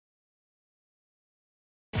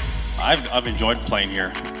I've enjoyed playing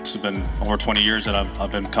here. It's been over 20 years that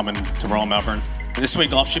I've been coming to Royal Melbourne. This way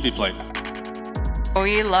golf should be played.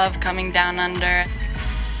 We love coming down under.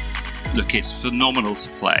 Look, it's phenomenal to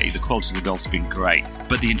play. The quality of the golf's been great,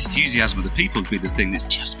 but the enthusiasm of the people has been the thing that's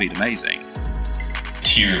just been amazing.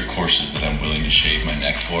 Tier of courses that I'm willing to shave my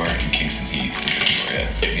neck for in Kingston Heath and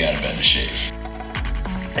Victoria. Get me out of bed to shave.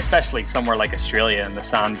 Especially somewhere like Australia and the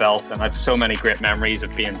Sand Belt, and I have so many great memories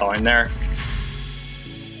of being down there.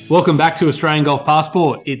 Welcome back to Australian Golf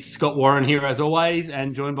Passport. It's Scott Warren here as always,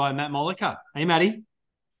 and joined by Matt Mollica. Hey, Matty.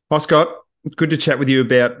 Hi, Scott. Good to chat with you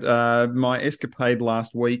about my escapade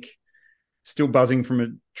last week. Still buzzing from a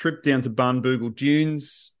trip down to Barnbougle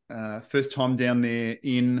Dunes. First time down there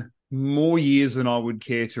in more years than I would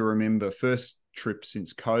care to remember. First trip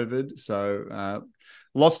since COVID. So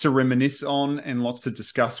lots to reminisce on and lots to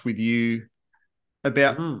discuss with you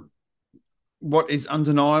about what is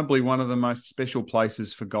undeniably one of the most special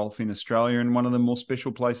places for golf in Australia and one of the more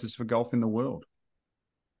special places for golf in the world.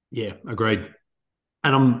 Yeah, agreed.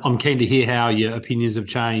 And I'm keen to hear how your opinions have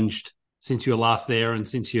changed since you were last there and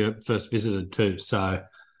since you first visited too. So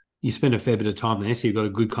you spent a fair bit of time there, so you've got a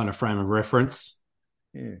good kind of frame of reference.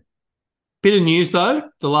 Yeah. Bit of news though,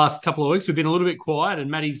 the last couple of weeks we've been a little bit quiet,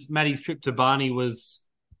 and Matty's trip to Barney was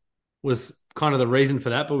kind of the reason for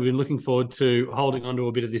that. But we've been looking forward to holding on to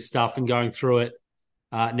a bit of this stuff and going through it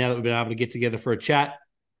now that we've been able to get together for a chat.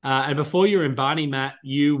 And before you were in Barney, Matt,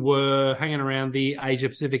 you were hanging around the Asia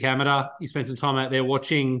Pacific Amateur. You spent some time out there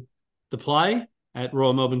watching the play at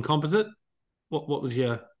Royal Melbourne Composite. What was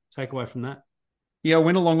your takeaway from that? Yeah, I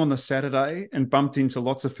went along on the Saturday and bumped into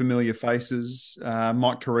lots of familiar faces.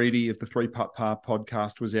 Mike Caridi of the Three Putt Par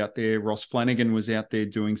podcast was out there. Ross Flanagan was out there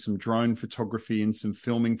doing some drone photography and some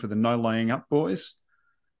filming for the No Laying Up boys.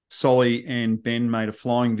 Solly and Ben made a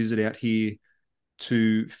flying visit out here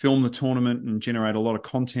to film the tournament and generate a lot of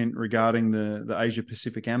content regarding the Asia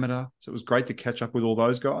Pacific Amateur. So it was great to catch up with all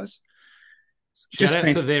those guys. Shout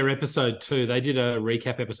out to their episode too. They did a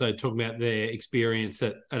recap episode talking about their experience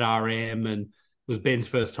at RM, and it was Ben's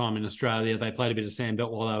first time in Australia. They played a bit of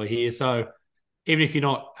Sandbelt while they were here. So even if you're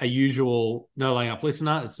not a usual No Laying Up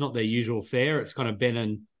listener, it's not their usual fare. It's kind of Ben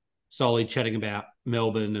and Solly chatting about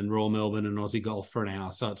Melbourne and Royal Melbourne and Aussie golf for an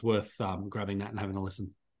hour. So it's worth grabbing that and having a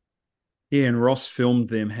listen. Yeah, and Ross filmed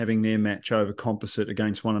them having their match over composite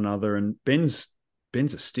against one another. And Ben's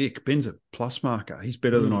a stick. Ben's a plus marker. He's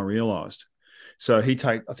better than I realised. So I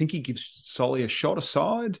think he gives Solly a shot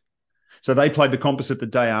aside. So they played the composite the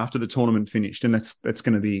day after the tournament finished, and that's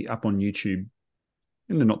going to be up on YouTube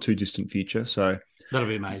in the not too distant future. So that'll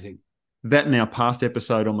be amazing. That and our past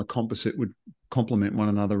episode on the composite would complement one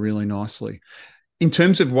another really nicely. In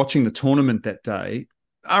terms of watching the tournament that day,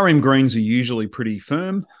 RM greens are usually pretty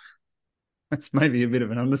firm. That's maybe a bit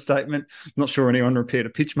of an understatement. I'm not sure anyone repaired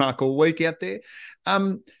a pitch mark all week out there.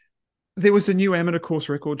 There was a new amateur course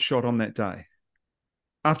record shot on that day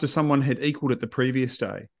after someone had equalled it the previous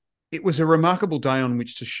day. It was a remarkable day on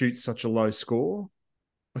which to shoot such a low score.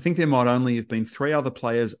 I think there might only have been 3 other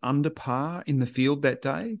players under par in the field that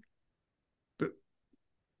day, but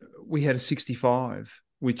we had a 65,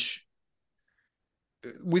 which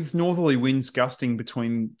with northerly winds gusting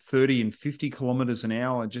between 30 and 50 kilometres an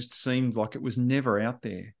hour just seemed like it was never out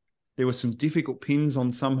there. There were some difficult pins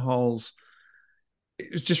on some holes.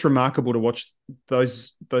 It was just remarkable to watch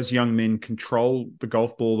those young men control the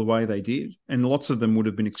golf ball the way they did. And lots of them would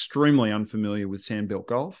have been extremely unfamiliar with Sandbelt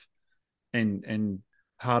golf and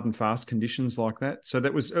hard and fast conditions like that. So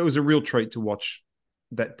it was a real treat to watch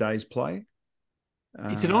that day's play.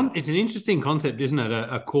 It's an interesting concept, isn't it?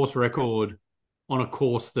 A course record on a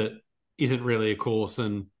course that isn't really a course,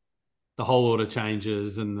 and the hole order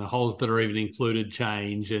changes and the holes that are even included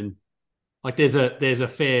change. And like there's a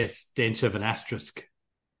fair stench of an asterisk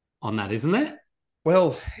on that, isn't there?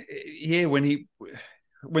 Well, yeah, when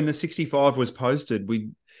the 65 was posted,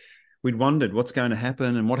 we'd wondered what's going to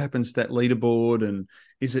happen and what happens to that leaderboard, and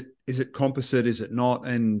is it composite, is it not?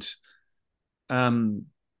 And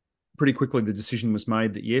pretty quickly the decision was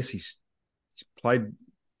made that yes, he's played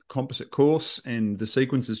composite course and the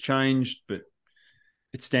sequence has changed, but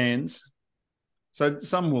it stands. So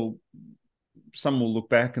some will look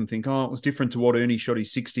back and think, oh, it was different to what Ernie shot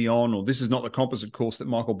his 60 on, or this is not the composite course that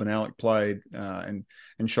Michael Benalik played and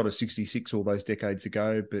shot a 66 all those decades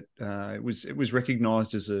ago. But it was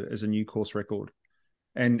recognised as a new course record.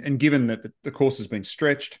 And given that the course has been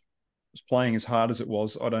stretched, was playing as hard as it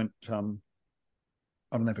was, I don't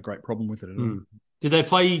have a great problem with it at all. Did they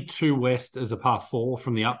play 2 West as a par 4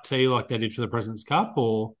 from the up tee like they did for the President's Cup,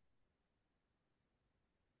 or?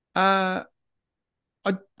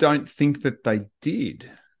 I don't think that they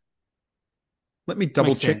did. Let me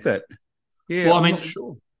double check sense. that. Yeah, Well, I'm I mean, not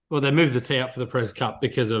sure. well, they moved the tee up for the Pres Cup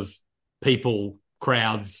because of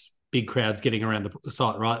crowds, big crowds getting around the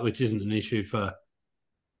site, right? Which isn't an issue for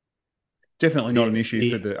Definitely not an issue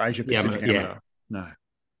for the the Asia Pacific yeah. Amateur. No.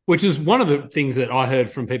 Which is one of the things that I heard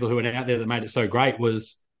from people who went out there that made it so great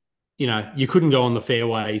was, you couldn't go on the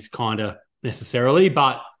fairways kind of necessarily,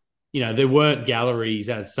 but there weren't galleries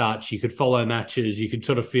as such. You could follow matches. You could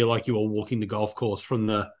sort of feel like you were walking the golf course from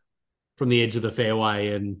the edge of the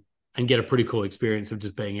fairway and get a pretty cool experience of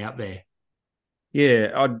just being out there.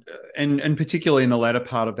 Yeah, and particularly in the latter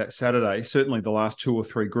part of that Saturday, certainly the last 2 or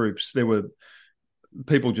 3 groups, there were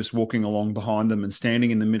people just walking along behind them and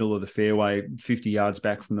standing in the middle of the fairway, 50 yards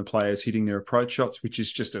back from the players hitting their approach shots, which is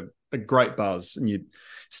just a great buzz. And you're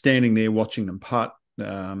standing there watching them putt.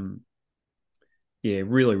 Really,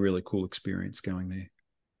 really cool experience going there.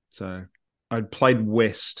 So I'd played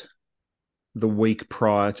West the week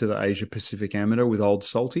prior to the Asia Pacific Amateur with Old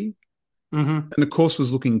Salty. Mm-hmm. And the course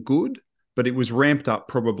was looking good, but it was ramped up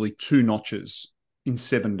probably 2 notches in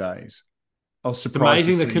 7 days. I was surprised.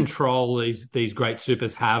 It's amazing the control these great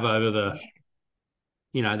supers have over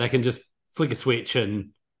they can just flick a switch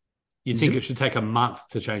and you'd think it should take a month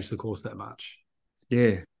to change the course that much.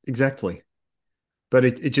 Yeah, exactly. But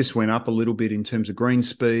it just went up a little bit in terms of green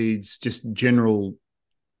speeds, just general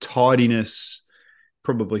tidiness.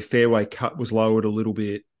 Probably fairway cut was lowered a little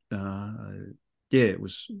bit. It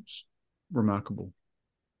was remarkable.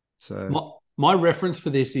 So my reference for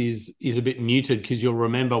this is a bit muted because you'll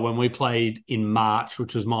remember when we played in March,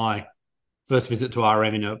 which was my first visit to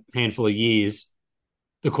RM in a handful of years,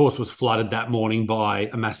 the course was flooded that morning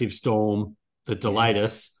by a massive storm that delayed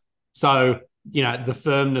us. So, the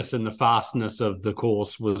firmness and the fastness of the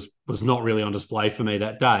course was not really on display for me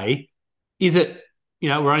that day. Is it,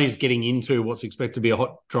 we're only just getting into what's expected to be a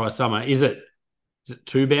hot, dry summer. Is it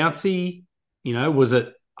too bouncy? Was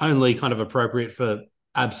it only kind of appropriate for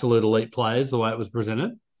absolute elite players the way it was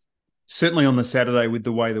presented? Certainly on the Saturday with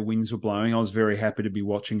the way the winds were blowing, I was very happy to be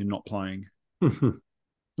watching and not playing. And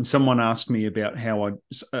someone asked me about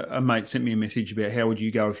a mate sent me a message about how would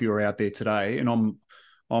you go if you were out there today, and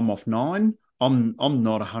I'm off 9. I'm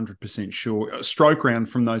not 100% sure. A stroke round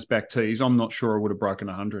from those back tees, I'm not sure I would have broken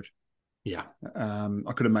 100. Yeah.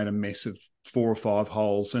 I could have made a mess of 4 or 5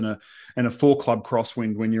 holes and a 4-club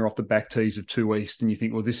crosswind when you're off the back tees of 2 East and you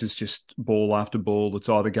think, well, this is just ball after ball that's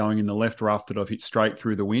either going in the left rough that I've hit straight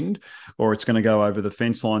through the wind, or it's going to go over the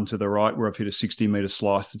fence line to the right where I've hit a 60-metre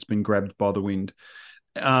slice that's been grabbed by the wind.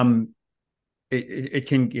 It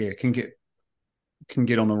can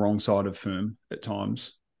get on the wrong side of firm at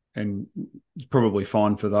times, and it's probably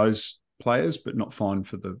fine for those players, but not fine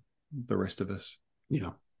for the rest of us.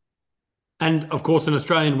 Yeah. And, of course, an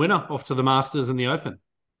Australian winner off to the Masters and the Open.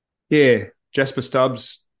 Yeah, Jasper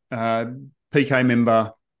Stubbs, PK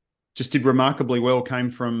member, just did remarkably well, came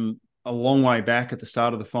from a long way back at the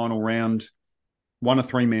start of the final round, won a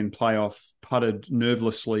 3-man playoff, putted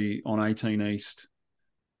nervelessly on 18 East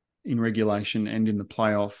in regulation and in the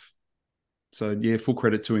playoff. So, yeah, full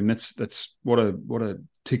credit to him. That's what a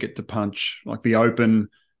ticket to punch. Like the opens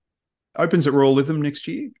at Royal Lytham next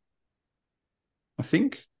year, I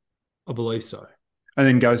think. I believe so. And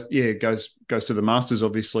then goes to the Masters,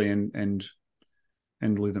 obviously, and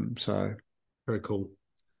Lytham. So very cool.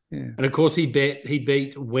 Yeah. And of course he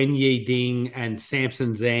beat Wen Yi Ding and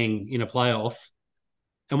Samson Zhang in a playoff.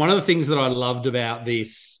 And one of the things that I loved about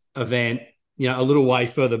this event, a little way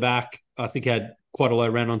further back, I think had quite a low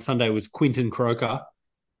round on Sunday, was Quinton Croker,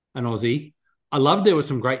 an Aussie. I loved there were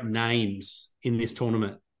some great names in this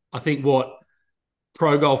tournament. I think what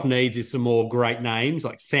pro golf needs is some more great names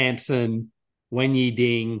like Samson, Wen Yi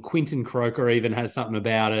Ding, Quinton Croker even has something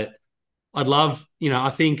about it. I'd love, I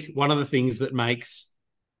think one of the things that makes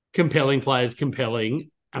compelling players compelling,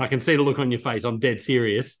 and I can see the look on your face, I'm dead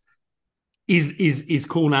serious, is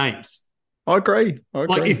cool names. I agree.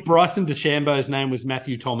 Like if Bryson DeChambeau's name was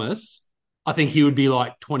Matthew Thomas, I think he would be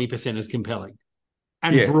like 20% as compelling.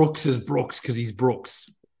 And Brooks is Brooks because he's Brooks.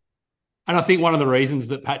 And I think one of the reasons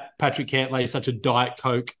that Patrick Cantlay is such a Diet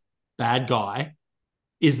Coke bad guy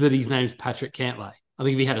is that his name's Patrick Cantlay. I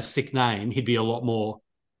think if he had a sick name, he'd be a lot more,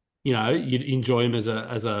 you'd enjoy him as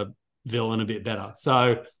a villain a bit better.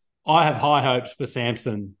 So I have high hopes for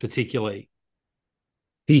Samson particularly.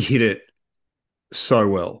 He hit it so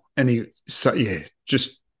well. And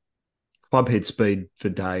just clubhead speed for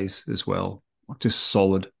days as well. Just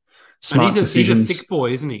solid. Smart decisions. He's a thick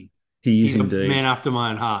boy, isn't he? He's indeed. A man after my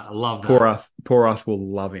own heart. I love that. Poor Arth will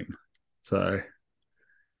love him. So,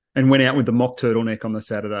 and went out with the mock turtleneck on the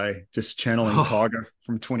Saturday, just channeling Tiger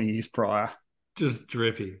from 20 years prior. Just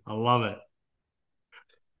drippy. I love it.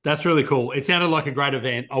 That's really cool. It sounded like a great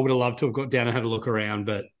event. I would have loved to have got down and had a look around,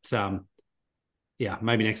 but yeah,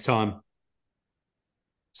 maybe next time.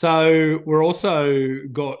 So we're also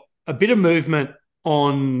got a bit of movement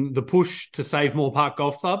on the push to save Moore Park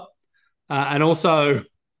Golf Club, and also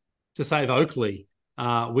to save Oakley,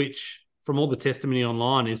 which, from all the testimony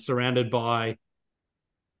online, is surrounded by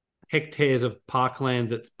hectares of parkland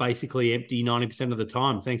that's basically empty 90% of the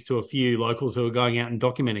time, thanks to a few locals who are going out and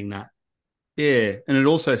documenting that. Yeah, and it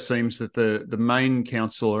also seems that the main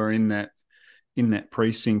councillor in that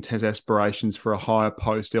precinct has aspirations for a higher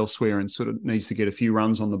post elsewhere and sort of needs to get a few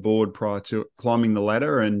runs on the board prior to climbing the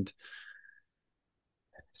ladder, and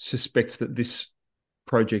suspects that this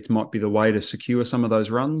project might be the way to secure some of those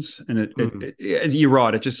runs. And you're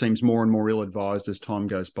right, it just seems more and more ill-advised as time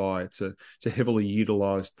goes by. It's a heavily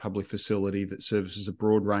utilised public facility that services a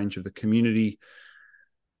broad range of the community.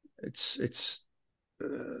 It's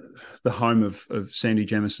the home of Sandy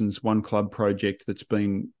Jamison's One Club project that's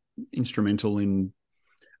been instrumental in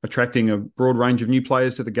attracting a broad range of new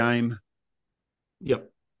players to the game. Yep.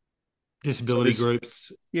 Disability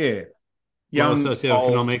groups. Yeah. Young,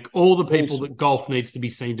 socioeconomic, all the people that golf needs to be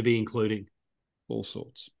seen to be including. All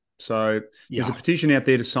sorts. So there's a petition out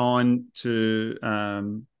there to sign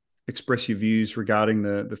to express your views regarding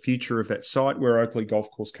the future of that site where Oakley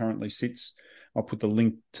Golf Course currently sits. I'll put the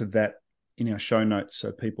link to that in our show notes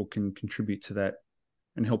so people can contribute to that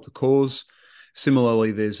and help the cause.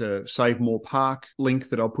 Similarly, there's a Save Moore Park link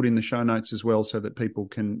that I'll put in the show notes as well so that people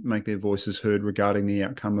can make their voices heard regarding the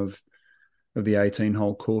outcome of the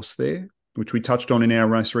 18-hole course there, which we touched on in our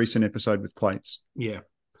most recent episode with Plates. Yeah.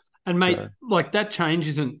 And mate, like that change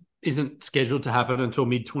isn't scheduled to happen until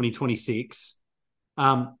mid-2026.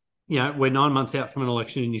 We're 9 months out from an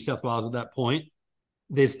election in New South Wales at that point.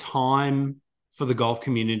 There's time for the golf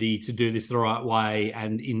community to do this the right way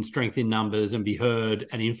and in strength in numbers and be heard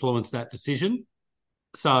and influence that decision.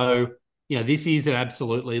 So, this is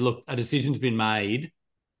absolutely, look, a decision's been made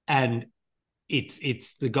and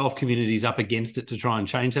it's the golf community's up against it to try and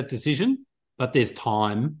change that decision, but there's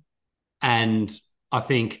time. And I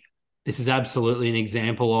think this is absolutely an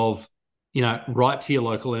example of, write to your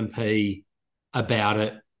local MP about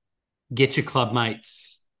it, get your club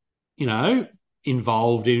mates,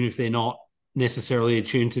 involved, even if they're not necessarily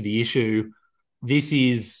attuned to the issue. This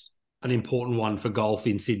is an important one for golf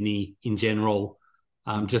in Sydney in general,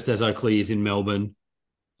 just as Oakley is in Melbourne.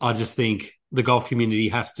 I just think the golf community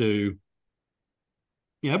has to,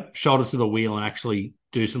 shoulder to the wheel and actually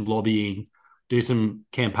do some lobbying, do some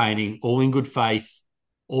campaigning, all in good faith,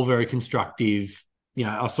 all very constructive.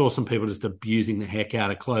 I saw some people just abusing the heck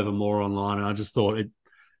out of Clover Moore online, and I just thought it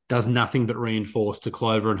does nothing but reinforce to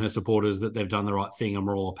Clover and her supporters that they've done the right thing and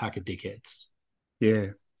we're all a pack of dickheads. Yeah,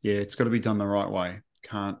 it's got to be done the right way.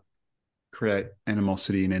 Can't create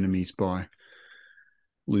animosity and enemies by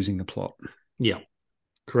losing the plot. Yeah,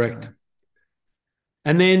 correct.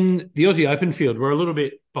 And then the Aussie Open field, we're a little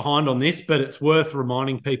bit behind on this, but it's worth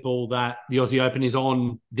reminding people that the Aussie Open is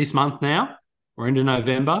on this month now. We're into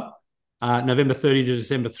November, November 30 to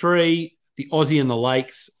December 3, the Aussie and the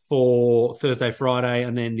Lakes for Thursday, Friday,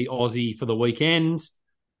 and then the Aussie for the weekend.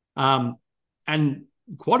 And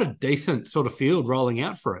quite a decent sort of field rolling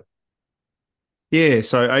out for it. Yeah,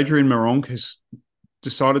 so Adrian Maronk has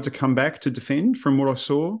decided to come back to defend from what I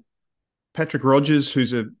saw. Patrick Rogers,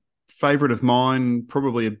 who's a favourite of mine,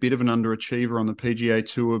 probably a bit of an underachiever on the PGA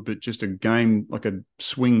Tour, but just a game, like a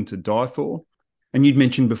swing to die for. And you'd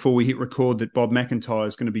mentioned before we hit record that Bob McIntyre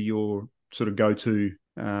is going to be your sort of go-to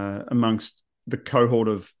amongst the cohort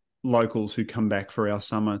of locals who come back for our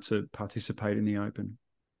summer to participate in the Open.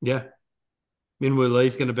 Yeah. Minwoo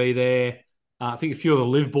Lee's going to be there. I think a few of the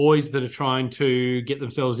Live boys that are trying to get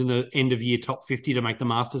themselves in the end-of-year top 50 to make the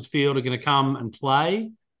Masters field are going to come and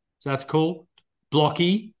play. So that's cool.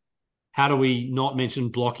 Blocky. How do we not mention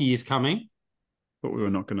Blocky is coming? But we were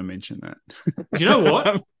not going to mention that. Do you know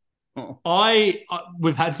what?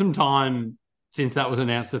 We've had some time since that was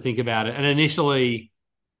announced to think about it. And initially,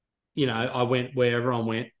 I went where everyone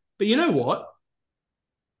went. But you know what?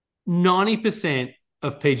 90%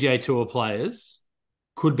 of PGA Tour players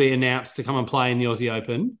could be announced to come and play in the Aussie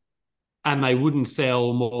Open, and they wouldn't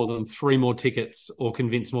sell more than 3 more tickets or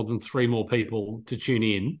convince more than 3 more people to tune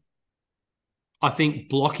in. I think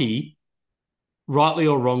Blocky, rightly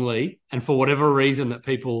or wrongly, and for whatever reason that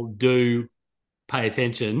people do pay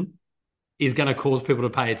attention, is going to cause people to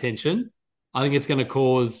pay attention. I think it's going to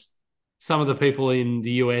cause some of the people in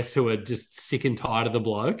the US who are just sick and tired of the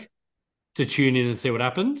bloke to tune in and see what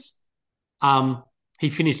happens. He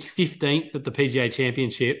finished 15th at the PGA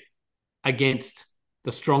Championship against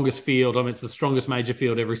the strongest field. I mean, it's the strongest major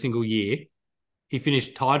field every single year He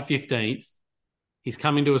finished tied 15th. He's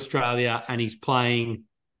coming to Australia and he's playing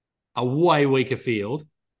a way weaker field.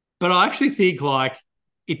 But I actually think like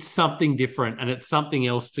it's something different and it's something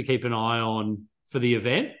else to keep an eye on for the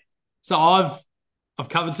event. So I've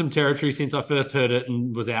covered some territory since I first heard it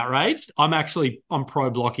and was outraged. I'm pro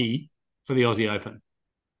Blocky for the Aussie Open.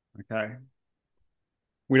 Okay.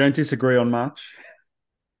 We don't disagree on much.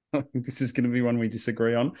 This is going to be one we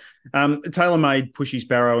disagree on. TaylorMade pushes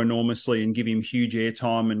Barrow enormously and give him huge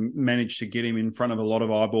airtime and managed to get him in front of a lot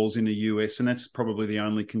of eyeballs in the US, and that's probably the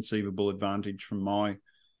only conceivable advantage from my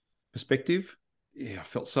perspective. Yeah, I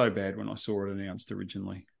felt so bad when I saw it announced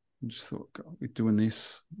originally. I just thought, God, we're doing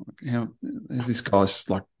this. There's this guy's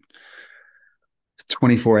like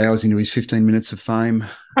 24 hours into his 15 minutes of fame.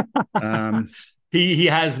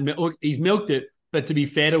 He's milked it, but to be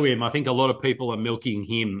fair to him, I think a lot of people are milking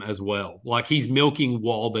him as well. Like he's milking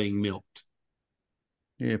while being milked.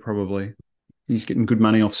 Yeah, probably. He's getting good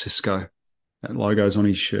money off Cisco. That logo's on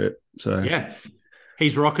his shirt. So yeah.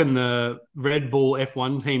 He's rocking the Red Bull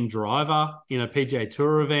F1 team driver in a PGA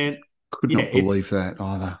Tour event. Could not believe that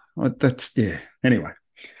either. That's Anyway,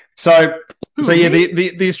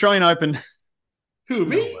 the Australian Open. Who,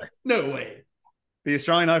 me? No way. The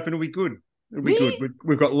Australian Open will be good. It'll be good.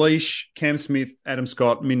 We've got Leash, Cam Smith, Adam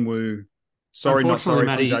Scott, Min Woo. Sorry, not sorry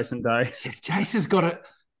Matty, from Jason Day. Yeah, Jason's got it.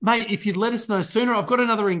 Mate, if you'd let us know sooner, I've got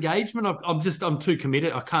another engagement. I'm too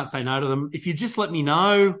committed. I can't say no to them. If you just let me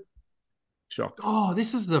know. Shocked. Oh,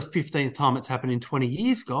 this is the 15th time it's happened in 20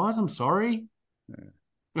 years, guys. I'm sorry. Yeah.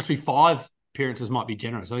 Actually, 5 appearances might be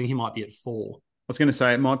generous. I think he might be at 4. I was going to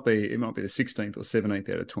say it might be the 16th or 17th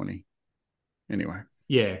out of 20. Anyway.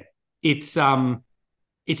 Yeah. It's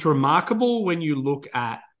remarkable when you look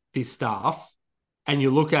at this stuff and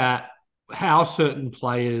you look at how certain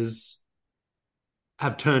players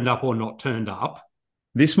have turned up or not turned up.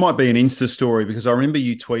 This might be an Insta story because I remember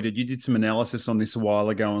you did some analysis on this a while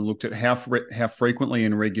ago and looked at how frequently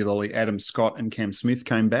and regularly Adam Scott and Cam Smith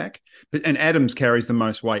came back. And Adams carries the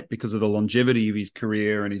most weight because of the longevity of his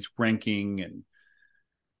career and his ranking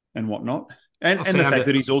and whatnot. And the fact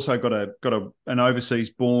that he's also got an overseas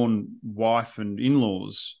born wife and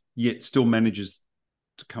in-laws, yet still manages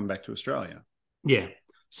to come back to Australia. Yeah.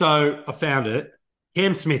 So I found it.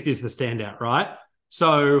 Cam Smith is the standout, right?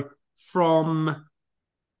 So from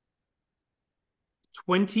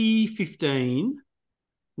 2015,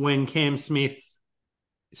 when Cam Smith,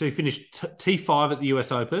 so he finished T5 at the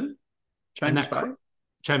US Open.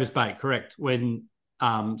 Chambers Bay, correct. When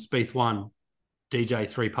Spieth won, DJ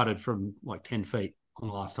 3-putted from like 10 feet on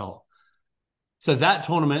the last hole. So that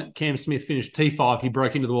tournament, Cam Smith finished T5. He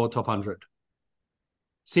broke into the world top 100.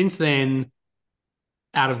 Since then,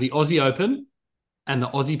 out of the Aussie Open and the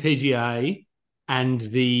Aussie PGA and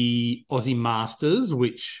the Aussie Masters,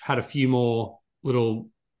 which had a few more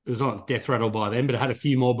it was not death rattle by then, but it had a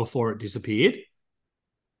few more before it disappeared.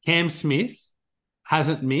 Cam Smith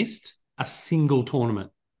hasn't missed a single tournament.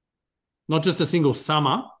 Not just a single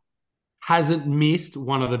summer, hasn't missed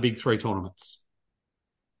one of the big 3 tournaments.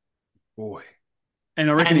 Boy. And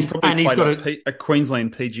I reckon he's probably played a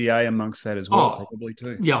Queensland PGA amongst that as well, probably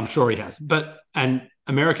too. Yeah, I'm sure he has. And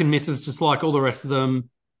American misses just like all the rest of them,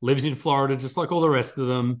 lives in Florida just like all the rest of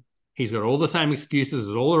them. He's got all the same excuses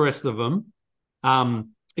as all the rest of them.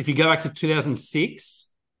 If you go back to 2006,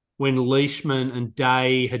 when Leishman and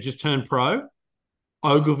Day had just turned pro,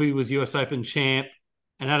 Ogilvy was US Open champ,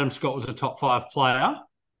 and Adam Scott was a top 5 player.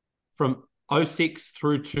 From 2006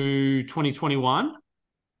 through to 2021,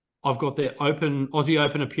 I've got their Aussie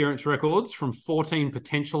Open appearance records from 14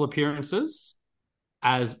 potential appearances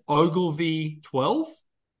as Ogilvy 12,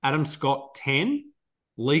 Adam Scott 10,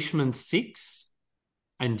 Leishman 6,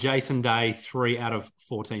 and Jason Day 3 out of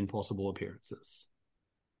 14 possible appearances.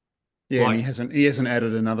 Yeah, and he hasn't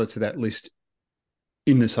added another to that list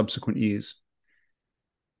in the subsequent years.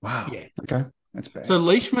 Wow. Yeah. Okay. That's bad. So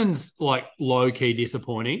Leishman's like low-key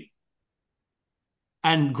disappointing.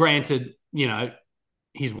 And granted,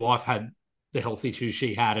 his wife had the health issues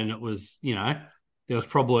she had, and it was, there was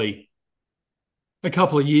probably a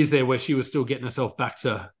couple of years there where she was still getting herself back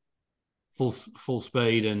to full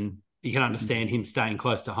speed, and you can understand him staying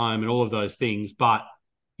close to home and all of those things. But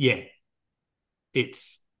yeah,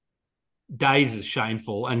 it's days is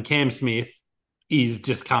shameful, and Cam Smith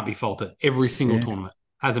just can't be faulted. Every single tournament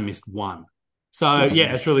hasn't missed one. So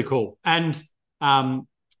yeah, it's really cool. And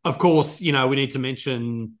of course, we need to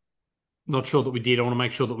mention, not sure that we did, I want to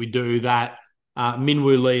make sure that we do that.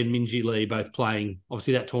 Minwoo Lee and Minjee Lee both playing.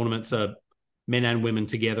 Obviously, that tournament's men and women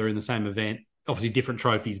together in the same event. Obviously, different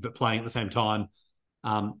trophies, but playing at the same time.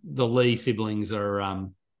 The Lee siblings are,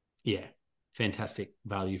 fantastic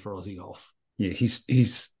value for Aussie golf. Yeah,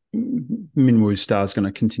 he's Minwoo's star is going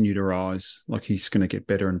to continue to rise. Like he's going to get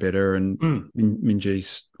better and better. And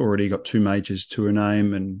Minji's already got 2 majors to her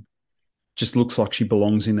name, and just looks like she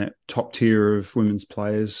belongs in that top tier of women's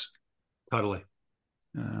players. Totally.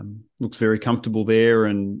 Looks very comfortable there,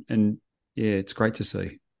 and yeah, it's great to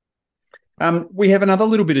see. We have another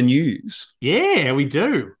little bit of news. Yeah, we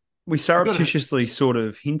do. We surreptitiously sort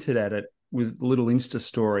of hinted at it with a little Insta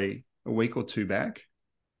story a week or 2 back.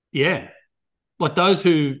 Yeah. Like those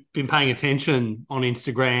who've been paying attention on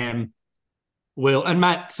Instagram will, and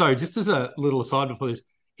Matt, so just as a little aside before this,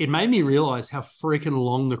 it made me realize how freaking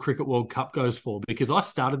long the Cricket World Cup goes for, because I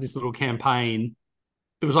started this little campaign.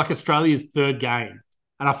 It was like Australia's 3rd game.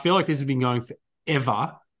 And I feel like this has been going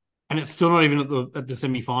forever, and it's still not even at the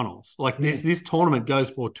semi-finals. Like this tournament goes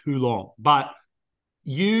for too long. But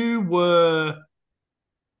I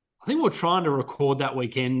think we were trying to record that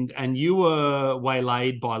weekend, and you were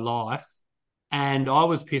waylaid by life. And I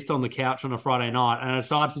was pissed on the couch on a Friday night, and I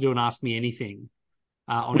decided to do an Ask Me Anything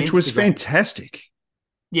on Which Instagram. was fantastic.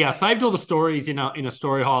 Yeah, I saved all the stories in a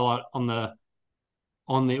story highlight on the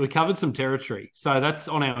we covered some territory. So that's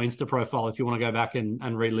on our Insta profile if you want to go back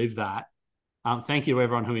and relive that. Thank you to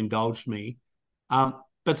everyone who indulged me.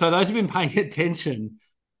 But so those who've been paying attention,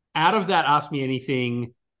 out of that Ask Me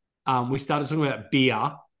Anything, we started talking about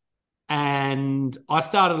beer, and I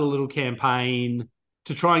started a little campaign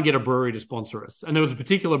to try and get a brewery to sponsor us. And there was a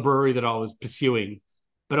particular brewery that I was pursuing,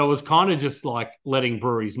 but I was kind of just like letting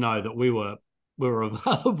breweries know that we were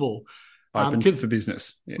available. Open for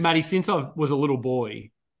business. Yes. Matty, since I was a little boy,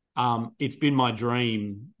 it's been my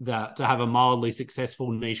dream to have a mildly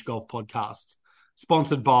successful niche golf podcast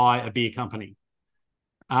sponsored by a beer company.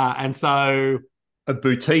 And so... A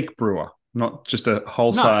boutique brewer, not just a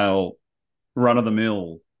wholesale,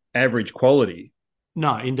 run-of-the-mill, average quality.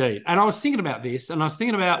 No, indeed. And I was thinking about this, and I was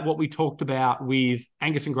thinking about what we talked about with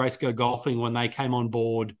Angus and Grace Go Golfing when they came on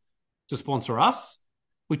board to sponsor us.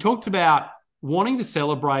 We talked about wanting to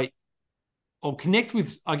celebrate or connect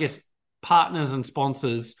with, I guess, partners and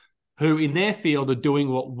sponsors who in their field are doing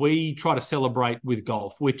what we try to celebrate with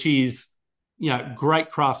golf, which is, great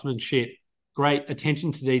craftsmanship, great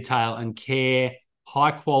attention to detail and care,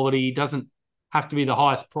 high quality, doesn't have to be the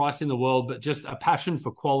highest price in the world, but just a passion for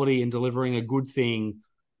quality and delivering a good thing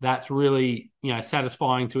that's really,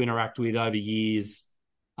 satisfying to interact with over years,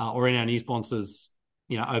 or in our new sponsors,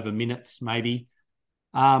 over minutes maybe.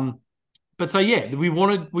 But so yeah, we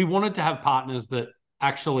wanted to have partners that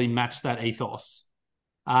actually match that ethos.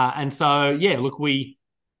 And so yeah, look, we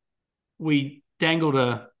dangled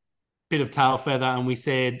a bit of tail feather and we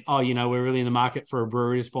said, we're really in the market for a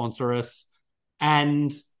brewery to sponsor us.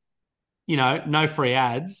 And no free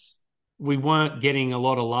ads. We weren't getting a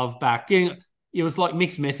lot of love back. It was like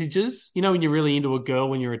mixed messages. When you're really into a girl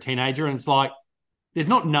when you're a teenager, and it's like there's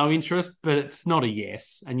not no interest, but it's not a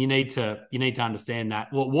yes. And you need to understand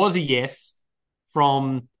that. Well, it was a yes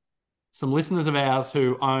from some listeners of ours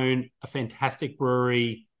who own a fantastic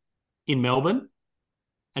brewery in Melbourne.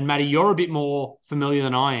 And Matty, you're a bit more familiar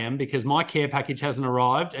than I am because my care package hasn't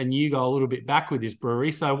arrived and you go a little bit back with this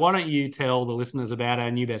brewery. So why don't you tell the listeners about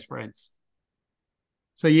our new best friends?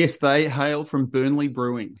 So yes, they hail from Burnley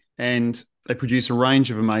Brewing and they produce a range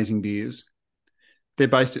of amazing beers. They're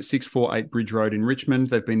based at 648 Bridge Road in Richmond.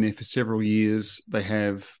 They've been there for several years. They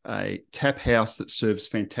have a tap house that serves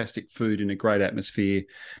fantastic food in a great atmosphere,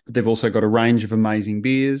 but they've also got a range of amazing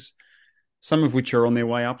beers, some of which are on their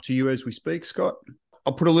way up to you as we speak, Scott.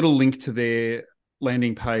 I'll put a little link to their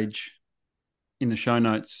landing page in the show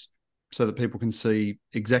notes so that people can see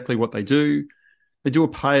exactly what they do. They do a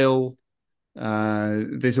pale.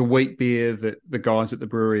 There's a wheat beer that the guys at the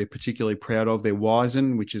brewery are particularly proud of. Their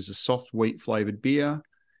Weizen, which is a soft wheat flavored beer.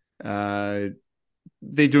 They're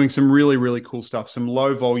doing some really, really cool stuff, some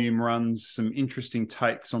low volume runs, some interesting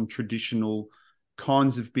takes on traditional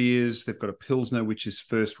kinds of beers. They've got a Pilsner, which is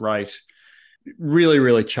first rate. Really,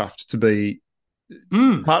 really chuffed to be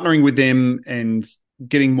partnering with them and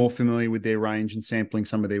getting more familiar with their range and sampling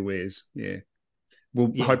some of their wares. Yeah.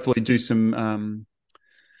 We'll hopefully do some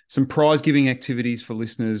prize giving activities for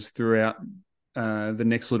listeners throughout the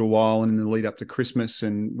next little while and in the lead up to Christmas,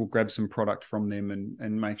 and we'll grab some product from them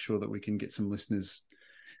and make sure that we can get some listeners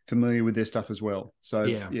familiar with their stuff as well. So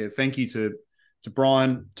yeah thank you to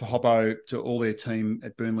Brian, to Hoppo, to all their team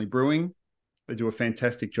at Burnley Brewing. They do a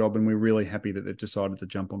fantastic job and we're really happy that they've decided to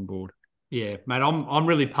jump on board. Yeah, mate, I'm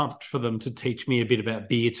really pumped for them to teach me a bit about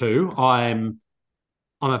beer too. I'm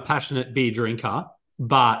a passionate beer drinker,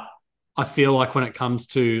 but I feel like when it comes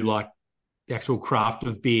to like the actual craft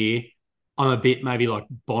of beer, I'm a bit maybe like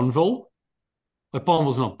Barnbougle. Like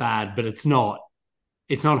Barnboule's not bad, but it's not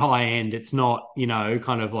It's not high end. It's not,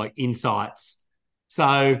 kind of like insights.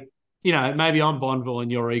 So, maybe I'm Bonville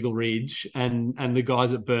and you're Eagle Ridge, and the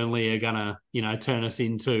guys at Burnley are gonna, turn us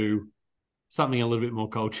into something a little bit more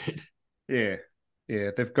cultured. Yeah,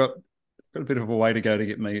 yeah, they've got a bit of a way to go to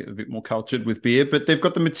get me a bit more cultured with beer, but they've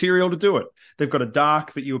got the material to do it. They've got a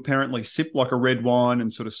dark that you apparently sip like a red wine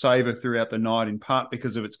and sort of savor throughout the night, in part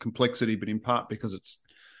because of its complexity, but in part because it's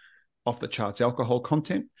off the charts alcohol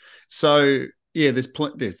content. So yeah, there's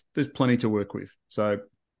plenty to work with. So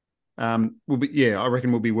I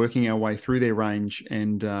reckon we'll be working our way through their range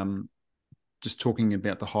and just talking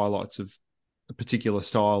about the highlights of a particular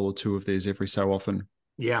style or two of theirs every so often.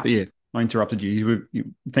 Yeah. But yeah, I interrupted you.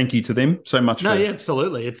 Thank you to them so much. No, yeah,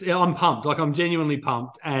 absolutely. I'm pumped. Like, I'm genuinely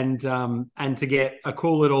pumped, and to get a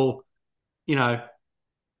cool little,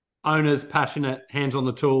 owners, passionate, hands on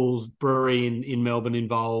the tools brewery in Melbourne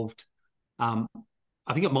involved. I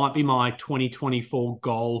think it might be my 2024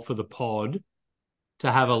 goal for the pod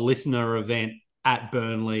to have a listener event at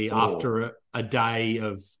Burnley after a day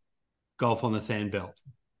of golf on the sandbelt.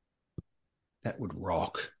 That would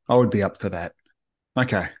rock. I would be up for that.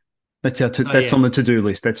 Okay. That's on the to-do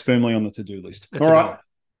list. That's firmly on the to-do list. That's all right.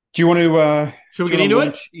 Do you want to should we get into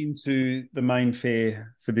it? Into the main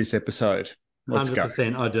fare for this episode? Let's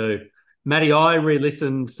 100%, go. I do. Matty, I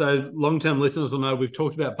re-listened. So long-term listeners will know we've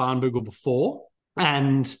talked about Barnbougle before,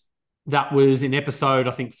 and that was in episode,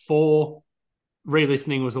 I think, 4.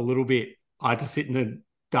 Re-listening was a little bit, I had to sit in a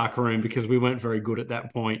dark room because we weren't very good at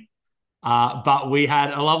that point. But we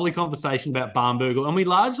had a lovely conversation about Barnbougle, and we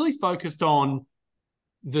largely focused on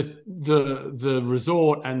the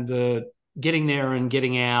resort and the getting there and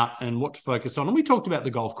getting out and what to focus on. And we talked about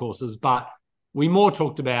the golf courses, but we more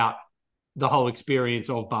talked about the whole experience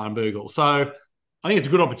of Barnbougle. So I think it's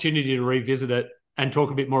a good opportunity to revisit it and talk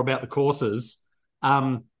a bit more about the courses.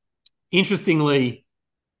 Interestingly,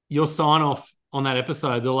 your sign-off on that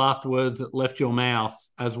episode, the last words that left your mouth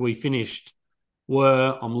as we finished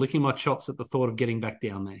were, "I'm licking my chops at the thought of getting back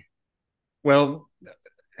down there." Well,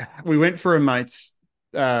 we went for a mate's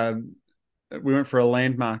we went for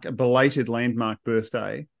a belated landmark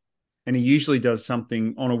birthday, and he usually does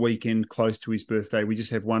something on a weekend close to his birthday. We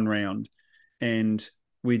just have one round, and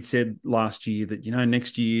we'd said last year that,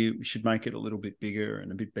 next year we should make it a little bit bigger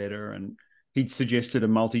and a bit better, and he'd suggested a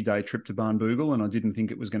multi-day trip to Barnbougle, and I didn't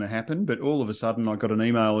think it was going to happen, but all of a sudden I got an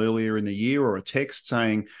email earlier in the year or a text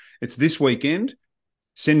saying, "It's this weekend,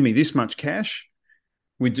 send me this much cash,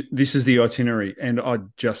 this is the itinerary," and I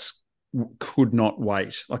just could not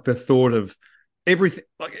wait. Like, the thought of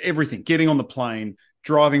everything, getting on the plane,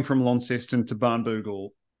 driving from Launceston to Barnbougle,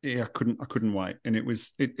 I couldn't wait, and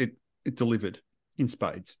it delivered in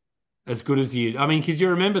spades. As good as you, I mean, because you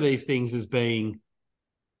remember these things as being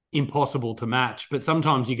impossible to match, but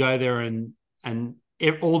sometimes you go there and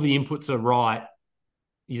all the inputs are right.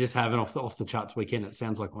 You just have an off the charts weekend. It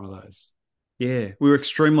sounds like one of those. Yeah, we were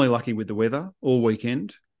extremely lucky with the weather all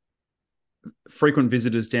weekend. Frequent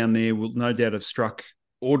visitors down there will no doubt have struck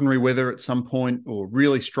ordinary weather at some point or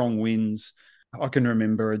really strong winds. I can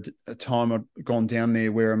remember a time I'd gone down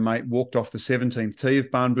there where a mate walked off the 17th tee of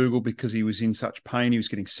Barnbougle because he was in such pain. He was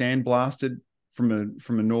getting sandblasted from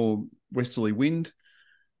a northwesterly wind.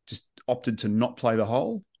 Just opted to not play the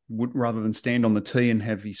hole rather than stand on the tee and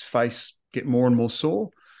have his face get more and more sore.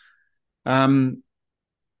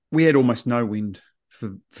 We had almost no wind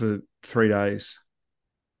for 3 days,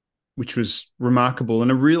 which was remarkable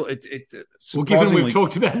and a real. Well, given we've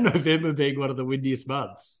talked about November being one of the windiest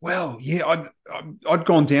months. Well, yeah, I'd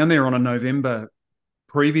gone down there on a November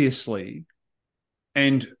previously,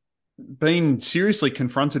 and been seriously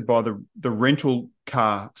confronted by the rental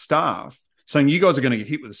car staff saying, "You guys are going to get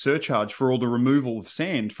hit with a surcharge for all the removal of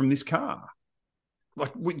sand from this car."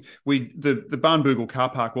 Like, the Barnbougle car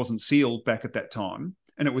park wasn't sealed back at that time,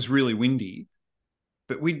 and it was really windy.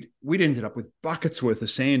 But we'd ended up with buckets worth of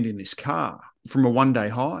sand in this car from a one-day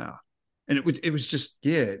hire. And it was just,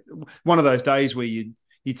 one of those days where you'd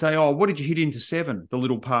say, "Oh, what did you hit into 7?" The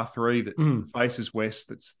little par 3 that faces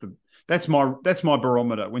west. That's my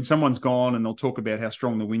barometer. When someone's gone and they'll talk about how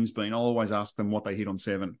strong the wind's been, I'll always ask them what they hit on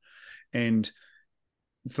 7. And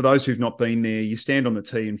for those who've not been there, you stand on the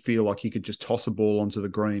tee and feel like you could just toss a ball onto the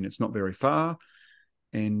green. It's not very far.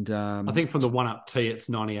 And I think from the one-up tee, it's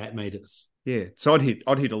 98 metres. Yeah, so I'd hit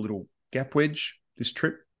a little gap wedge this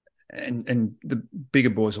trip, and the bigger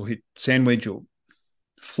boys will hit sand wedge or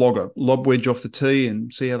flog a lob wedge off the tee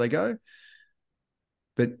and see how they go.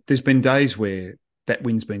 But there's been days where that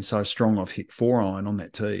wind's been so strong I've hit 4-iron on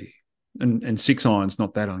that tee, and 6-iron's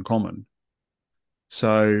not that uncommon.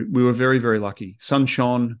 So we were very, very lucky. Sun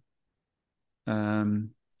shone. Really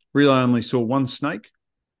only saw one snake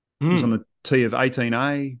Was on the tee of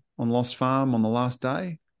 18A on Lost Farm on the last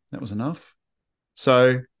day. That was enough.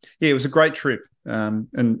 So, yeah, it was a great trip.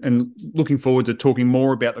 And looking forward to talking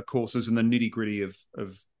more about the courses and the nitty-gritty of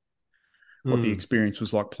what the experience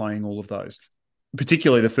was like playing all of those,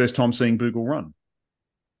 particularly the first time seeing Bougle run.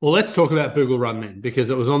 Well, let's talk about Bougle Run then, because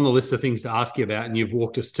it was on the list of things to ask you about, and you've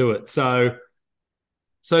walked us to it. So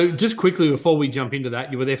just quickly before we jump into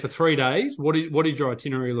that, you were there for 3 days. What did your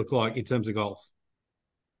itinerary look like in terms of golf?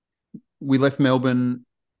 We left Melbourne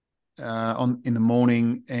in the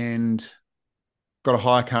morning and got a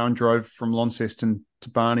hire car and drove from Launceston to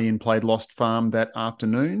Barney and played Lost Farm that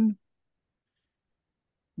afternoon.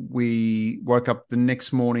 We woke up the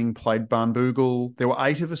next morning, played Barnbougle. There were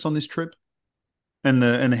 8 of us on this trip, and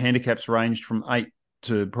the handicaps ranged from 8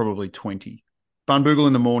 to probably 20. Barnbougle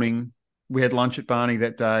in the morning. We had lunch at Barney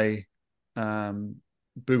that day.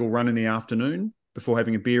 Bougle run in the afternoon before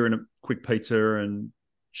having a beer and a quick pizza and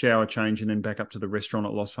shower change, and then back up to the restaurant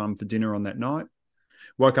at Lost Farm for dinner on that night.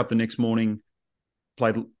 Woke up the next morning,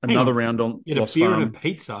 played another round on Lost Farm. You had a beer and a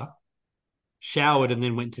pizza, showered, and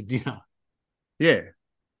then went to dinner. Yeah.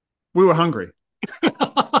 We were hungry.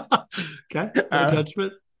 Okay, no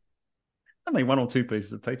judgment. Only 1 or 2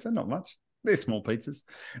 pieces of pizza, not much. They're small pizzas.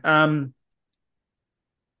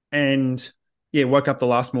 And yeah, woke up the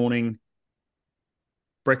last morning,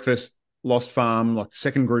 breakfast, Lost Farm, like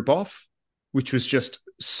second group off, which was just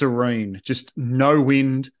serene, just no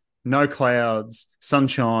wind, no clouds,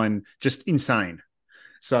 sunshine, just insane.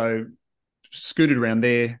 So scooted around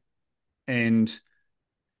there and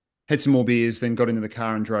had some more beers, then got into the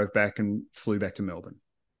car and drove back and flew back to Melbourne.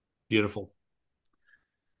 Beautiful.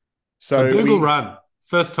 So Bougle Run,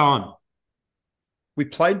 first time. We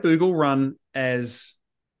played Bougle Run as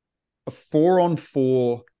a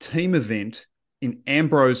 4-on-4 team event in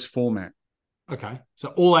Ambrose format. Okay. So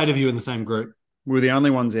all 8 of you in the same group. We were the only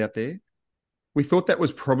ones out there. We thought that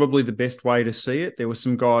was probably the best way to see it. There were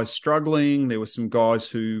some guys struggling. There were some guys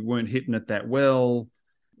who weren't hitting it that well.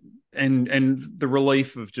 And the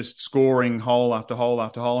relief of just scoring hole after hole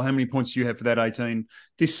after hole. How many points do you have for that 18?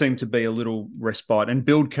 This seemed to be a little respite and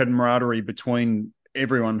build camaraderie between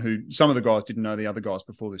everyone who, some of the guys didn't know the other guys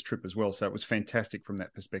before this trip as well. So it was fantastic from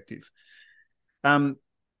that perspective.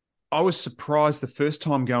 I was surprised the first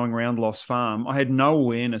time going around Lost Farm. I had no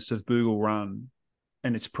awareness of Bougle Run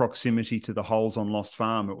and its proximity to the holes on Lost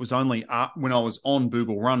Farm. It was only when I was on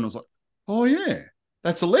Bougle Run, I was like, oh yeah,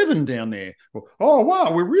 that's 11 down there. Oh,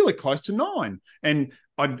 wow, we're really close to 9. And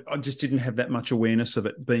I just didn't have that much awareness of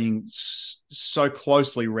it being so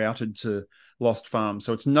closely routed to Lost Farm.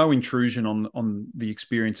 So it's no intrusion on the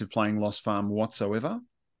experience of playing Lost Farm whatsoever.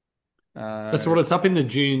 That's what it's up in the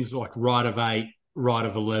dunes, like right of 8, right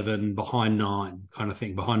of 11, behind 9 kind of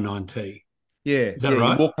thing, behind 9T. Yeah. Is that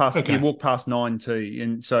right? You walk past 9T.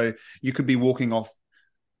 And so you could be walking off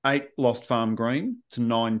 8 Lost Farm Green to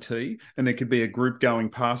 9T, and there could be a group going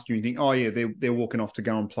past you and you think, oh, yeah, they're walking off to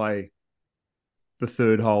go and play the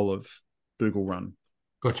third hole of Bougle Run.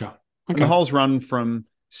 Gotcha. Okay. And the holes run from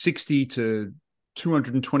 60 to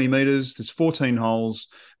 220 metres. There's 14 holes.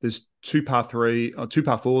 There's 2 par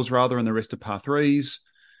 4s rather, and the rest are par 3s.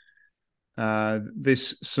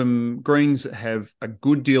 There's some greens that have a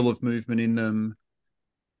good deal of movement in them.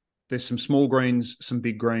 There's some small greens, some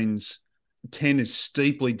big greens. 10 is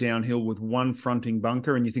steeply downhill with 1 fronting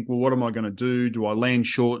bunker, and you think, well, what am I going to do? Do I land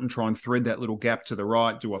short and try and thread that little gap to the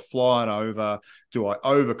right? Do I fly it over? Do I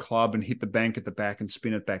over club and hit the bank at the back and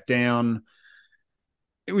spin it back down?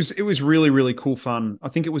 It was really, really cool fun. I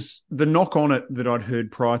think it was the knock on it that I'd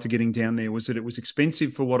heard prior to getting down there was that it was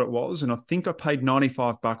expensive for what it was, and I think I paid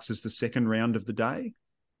 $95 as the second round of the day.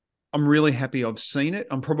 I'm really happy I've seen it.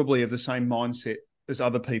 I'm probably of the same mindset as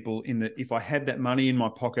other people in that if I had that money in my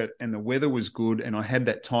pocket and the weather was good and I had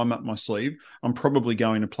that time up my sleeve, I'm probably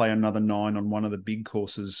going to play another 9 on one of the big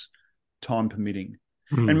courses, time permitting.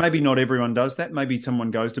 And maybe not everyone does that. Maybe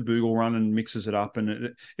someone goes to Bougle Run and mixes it up,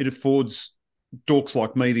 and it affords dorks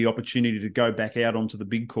like me the opportunity to go back out onto the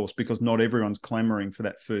big course because not everyone's clamoring for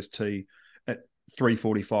that first tee at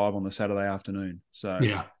 3:45 on the Saturday afternoon. So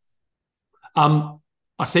yeah.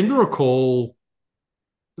 I seem to recall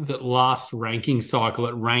that last ranking cycle,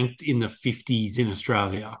 it ranked in the 50s in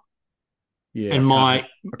Australia. Yeah. And my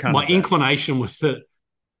inclination was that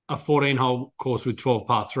a 14-hole course with 12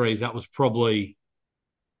 par 3s, that was probably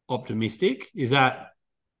optimistic. Is that?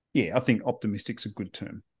 Yeah, I think optimistic's a good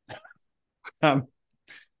term. It'll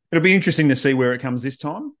be interesting to see where it comes this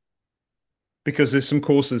time, because there's some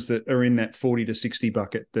courses that are in that 40 to 60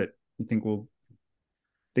 bucket that you think, well,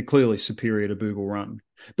 they're clearly superior to Bougle Run.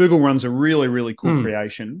 Bougle Run's a really, really cool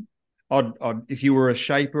creation. if you were a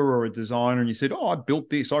shaper or a designer and you said, "Oh, I built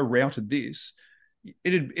this, I routed this,"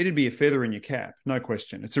 it'd be a feather in your cap, no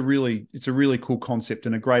question. It's a really cool concept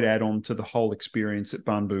and a great add-on to the whole experience at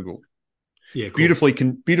Barnbougle. Yeah, cool.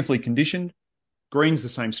 Beautifully conditioned. Greens the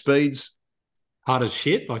same speeds. Hard as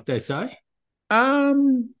shit, like they say.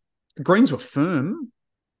 Greens were firm.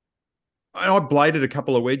 I bladed a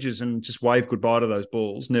couple of wedges and just waved goodbye to those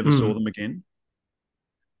balls. Never saw them again.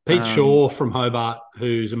 Pete Shaw from Hobart,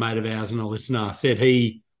 who's a mate of ours and a listener, said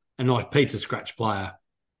Pete's a scratch player.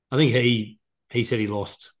 I think he said he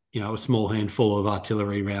lost, a small handful of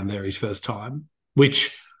artillery around there his first time,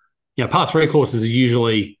 which, par 3 courses are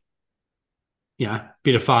usually,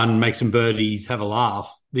 bit of fun, make some birdies, have a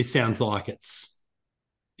laugh. This sounds like it's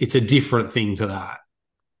a different thing to that.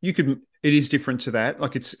 It is different to that.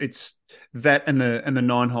 Like it's that and the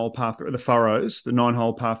 9-hole par 3, the furrows, the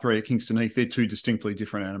 9-hole par 3 at Kingston Heath, they're two distinctly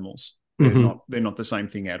different animals. They're not the same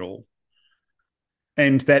thing at all.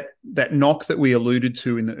 And that knock that we alluded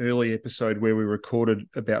to in the early episode where we recorded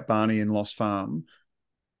about Barney and Lost Farm,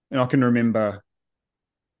 and I can remember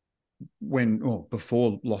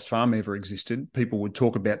before Lost Farm ever existed, people would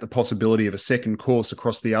talk about the possibility of a second course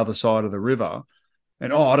across the other side of the river.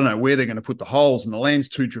 And, I don't know where they're going to put the holes and the land's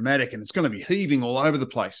too dramatic and it's going to be heaving all over the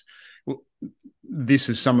place. Well, this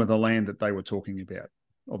is some of the land that they were talking about,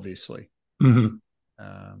 obviously. Because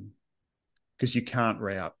you can't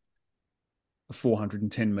route a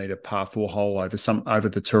 410-metre par 4 hole over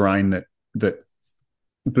the terrain that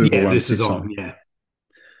Bougle Run sits on. Yeah.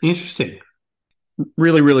 Interesting.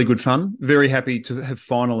 Really, really good fun. Very happy to have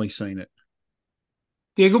finally seen it.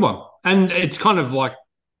 Yeah, good one. And it's kind of like,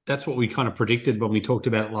 that's what we kind of predicted when we talked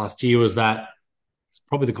about it last year, was that it's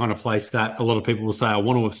probably the kind of place that a lot of people will say, I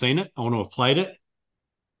want to have seen it, I want to have played it.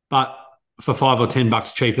 But for $5 or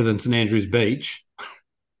 $10 cheaper than St Andrews Beach,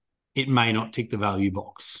 it may not tick the value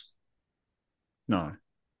box. No.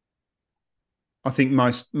 I think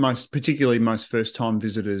most particularly most first-time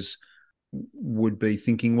visitors would be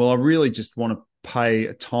thinking, well, I really just want to pay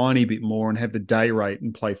a tiny bit more and have the day rate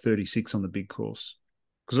and play 36 on the big course.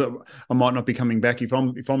 Because I might not be coming back if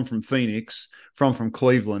I'm from Phoenix, if I'm from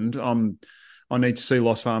Cleveland. I need to see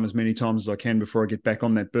Lost Farm as many times as I can before I get back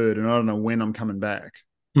on that bird, and I don't know when I'm coming back.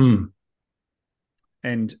 And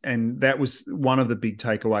that was one of the big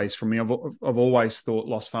takeaways from me. I've always thought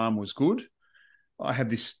Lost Farm was good. I have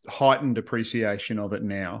this heightened appreciation of it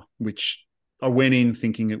now, which I went in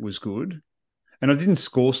thinking it was good, and I didn't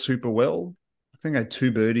score super well. I think I had 3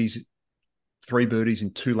 birdies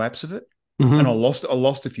in 2 laps of it. And I lost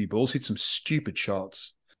a few balls, hit some stupid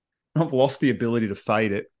shots. I've lost the ability to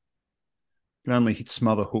fade it. I can only hit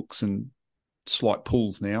smother hooks and slight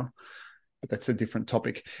pulls now, but that's a different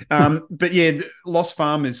topic. But yeah, Lost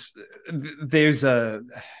Farm there's a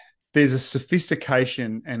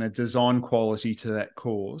sophistication and a design quality to that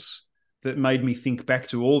course that made me think back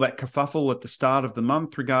to all that kerfuffle at the start of the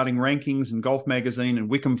month regarding rankings and Golf Magazine and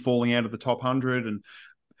Wickham falling out of the top 100. And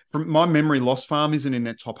from my memory, Lost Farm isn't in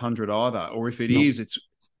that top 100 either. Or if it is, it's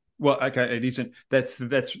it isn't. That's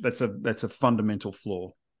a fundamental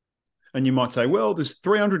flaw. And you might say, well, there's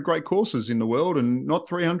 300 great courses in the world and not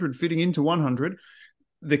 300 fitting into 100.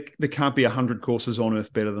 There can't be 100 courses on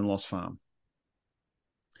earth better than Lost Farm.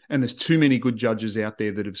 And there's too many good judges out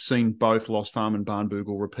there that have seen both Lost Farm and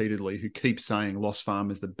Barnbougle repeatedly who keep saying Lost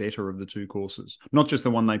Farm is the better of the 2 courses. Not just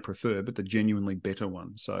the one they prefer, but the genuinely better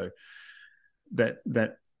one. So that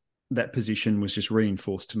position was just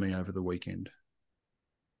reinforced to me over the weekend.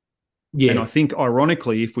 Yeah. And I think,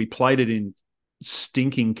 ironically, if we played it in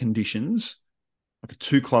stinking conditions, like a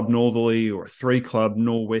 2-club northerly or a 3-club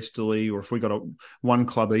northwesterly, or if we got a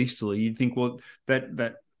 1-club easterly, you'd think, well,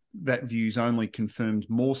 that view's only confirmed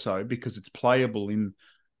more so because it's playable in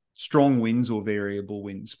strong winds or variable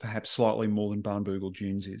winds, perhaps slightly more than Barnbougle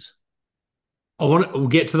Dunes is. We'll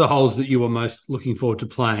get to the holes that you were most looking forward to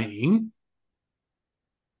playing.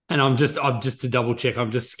 And I'm just to double check,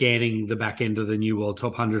 I'm just scanning the back end of the New World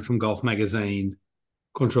Top 100 from Golf Magazine,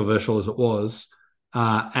 controversial as it was,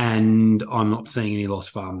 and I'm not seeing any Lost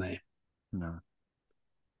Farm there. No.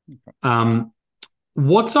 Okay.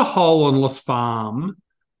 What's a hole on Lost Farm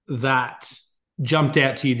that jumped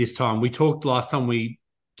out to you this time? We talked last time we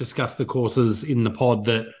discussed the courses in the pod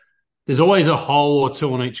that there's always a hole or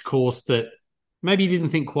 2 on each course that maybe you didn't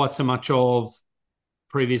think quite so much of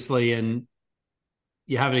previously, and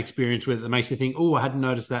you have an experience with it that makes you think, oh, I hadn't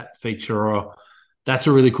noticed that feature, or that's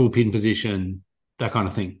a really cool pin position, that kind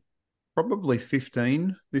of thing. Probably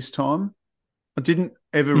 15 this time. I didn't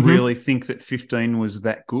ever really think that 15 was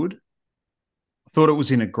that good. I thought it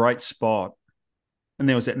was in a great spot. And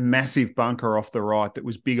there was that massive bunker off the right that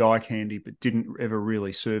was big eye candy, but didn't ever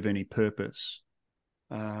really serve any purpose.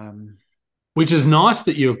 Which is nice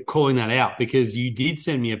that you're calling that out, because you did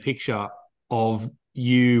send me a picture of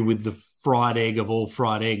you with the fried egg of all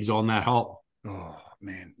fried eggs on that hole. Oh,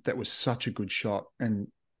 man, that was such a good shot. And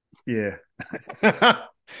yeah,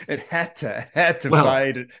 it had to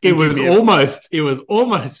fade. It was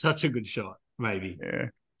almost such a good shot, maybe. Yeah.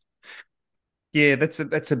 Yeah, that's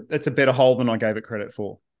a better hole than I gave it credit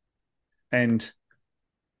for. And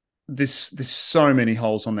there's so many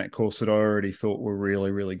holes on that course that I already thought were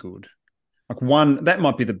really, really good. Like one, that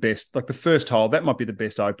might be the best, like the first hole, that might be the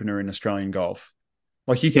best opener in Australian golf.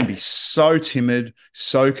 Like you can be so timid,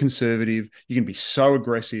 so conservative. You can be so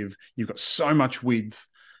aggressive. You've got so much width.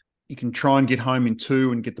 You can try and get home in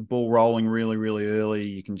 2 and get the ball rolling really, really early.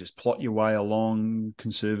 You can just plot your way along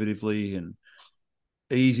conservatively and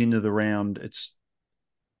ease into the round. And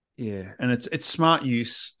it's smart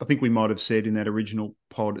use. I think we might have said in that original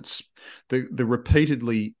pod, it's the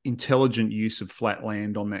repeatedly intelligent use of flat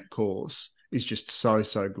land on that course is just so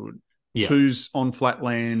good. Yeah. 2's on flat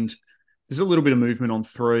land. There's a little bit of movement on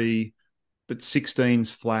 3, but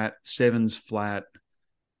 16's flat, 7's flat.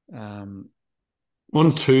 On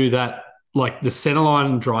 2, that like the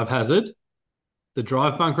centerline drive hazard, the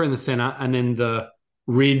drive bunker in the center, and then the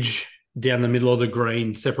ridge down the middle of the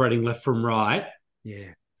green separating left from right. Yeah.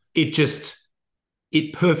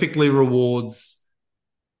 It perfectly rewards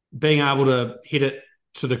being able to hit it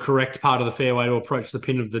to the correct part of the fairway to approach the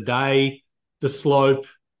pin of the day, the slope,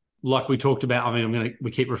 like we talked about. I mean,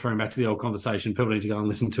 we keep referring back to the old conversation. People need to go and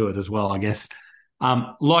listen to it as well, I guess.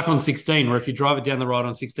 Like on 16, where if you drive it down the right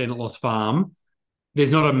on 16 at Lost Farm,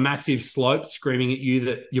 there's not a massive slope screaming at you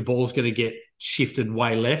that your ball's going to get shifted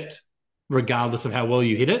way left, regardless of how well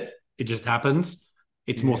you hit it. It just happens.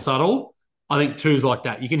 It's more subtle. I think 2's like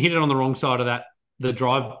that. You can hit it on the wrong side of that, the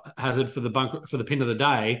drive hazard for the bunker, for the pin of the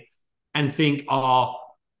day, and think, oh,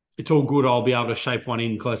 it's all good. I'll be able to shape one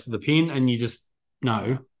in close to the pin. And you just,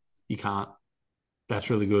 no, you can't. That's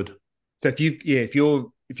really good. So if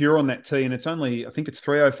you're on that tee and it's only, I think it's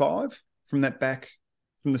 305 from that back,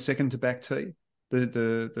 from the second to back tee,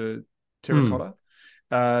 the terracotta.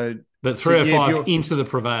 But 305 into the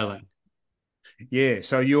prevailing. Yeah,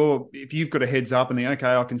 so if you've got a heads up and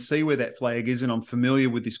I can see where that flag is and I'm familiar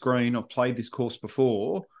with this green, I've played this course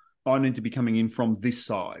before, I need to be coming in from this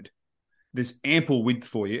side. There's ample width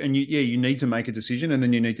for you, and you need to make a decision, and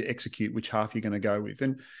then you need to execute which half you're going to go with.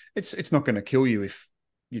 And it's not going to kill you if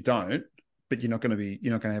you don't, but you're not going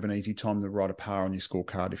to have an easy time to write a par on your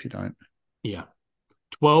scorecard if you don't. Yeah.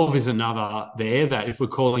 12 is another there that if we're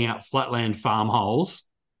calling out flatland farm holes,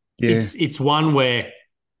 it's one where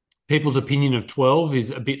people's opinion of 12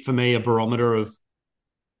 is a bit, for me, a barometer of,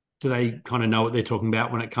 do they kind of know what they're talking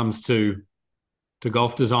about when it comes to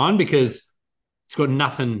golf design? Because it's got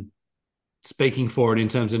nothing speaking for it in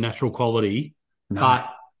terms of natural quality, but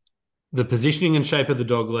the positioning and shape of the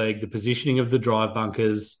dog leg, the positioning of the drive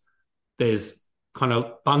bunkers, there's kind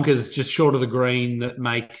of bunkers just short of the green that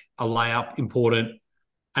make a layup important.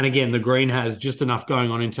 And again, the green has just enough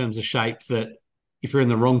going on in terms of shape that if you're in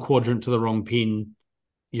the wrong quadrant to the wrong pin,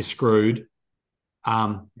 you're screwed.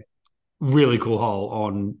 Really cool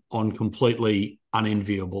hole on completely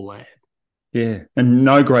unenviable land. Yeah, and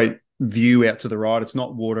no great view out to the right. It's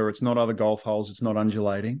not water. It's not other golf holes. It's not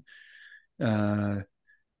undulating.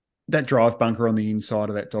 That drive bunker on the inside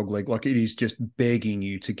of that dog leg, like it is just begging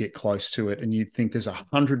you to get close to it. And you'd think there's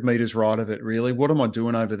 100 meters right of it. Really, what am I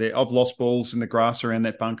doing over there? I've lost balls in the grass around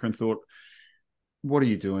that bunker and thought, what are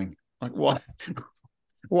you doing? Like, what?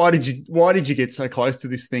 Why did you get so close to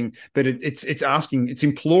this thing? But it's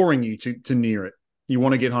imploring you to near it. You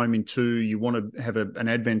want to get home in 2. You want to have an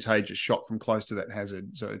advantageous shot from close to that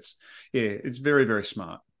hazard. So it's very, very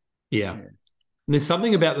smart. Yeah. And there's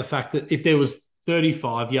something about the fact that if there was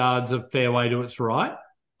 35 yards of fairway to its right,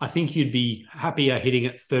 I think you'd be happier hitting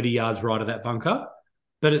it 30 yards right of that bunker.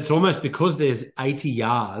 But it's almost because there's 80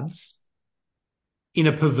 yards, in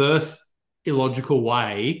a perverse, illogical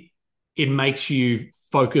way, it makes you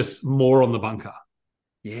focus more on the bunker.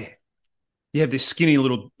 Yeah. You have this skinny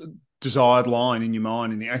little desired line in your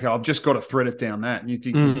mind and I've just got to thread it down that. And you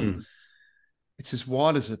think, it's as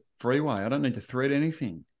wide as a freeway. I don't need to thread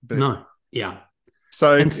anything. But no. Yeah.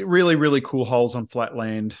 So really, really cool holes on flat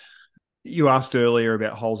land. You asked earlier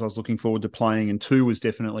about holes I was looking forward to playing, and 2 was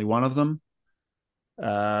definitely one of them.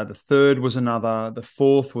 The 3rd was another. The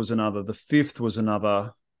 4th was another. The 5th was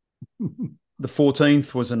another. The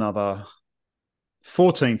 14th was another.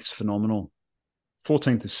 14th's phenomenal.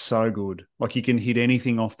 14th is so good. Like you can hit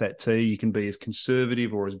anything off that tee. You can be as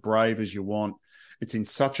conservative or as brave as you want. It's in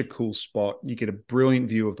such a cool spot. You get a brilliant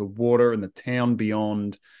view of the water and the town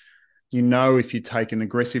beyond. You know, if you take an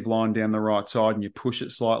aggressive line down the right side and you push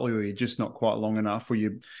it slightly, or you're just not quite long enough, or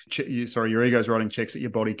your ego's writing checks that your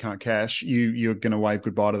body can't cash, you're going to wave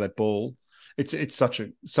goodbye to that ball. It's such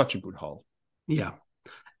a good hole. Yeah.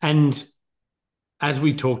 And as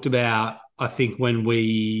we talked about, I think when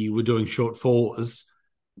we were doing short fours,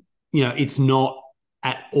 it's not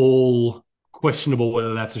at all questionable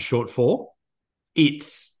whether that's a short four.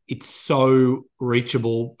 It's so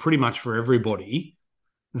reachable pretty much for everybody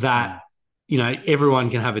that, everyone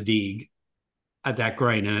can have a dig at that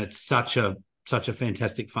green, and it's such a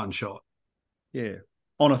fantastic fun shot. Yeah.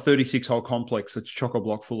 On a 36-hole complex, it's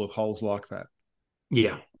chock-a-block full of holes like that.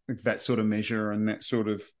 Yeah. That sort of measure and that sort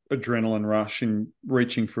of adrenaline rush and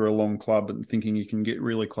reaching for a long club and thinking you can get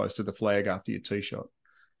really close to the flag after your tee shot.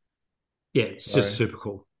 Yeah, it's just super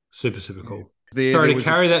cool. Super, super cool. Yeah. Sorry, to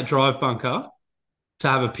carry that drive bunker, to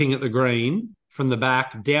have a ping at the green from the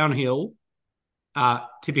back, downhill,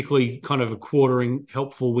 typically kind of a quartering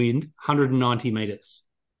helpful wind, 190 metres.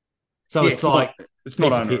 So it's like... It's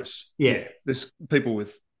not onerous. Yeah. There's people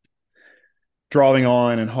with driving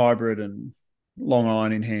iron and hybrid and long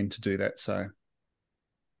iron in hand to do that. So,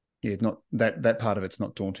 yeah, not that part of it's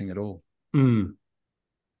not daunting at all.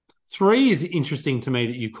 3 is interesting to me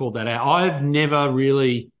that you called that out. I've never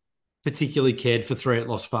really particularly cared for 3 at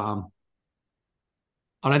Lost Farm.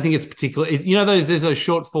 I don't think it's particularly... there's those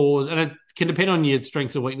short fours, and it can depend on your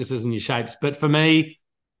strengths and weaknesses and your shapes. But for me,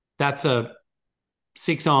 that's a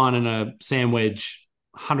 6 iron and a sand wedge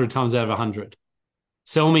 100 times out of 100.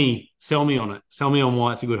 Sell me on it. Sell me on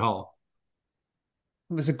why it's a good hole.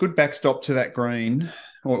 There's a good backstop to that green,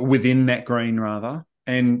 or within that green rather,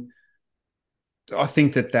 and I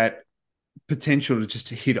think that potential to just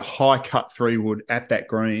hit a high cut 3-wood at that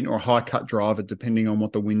green, or a high cut driver, depending on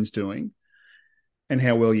what the wind's doing and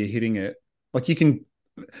how well you're hitting it. Like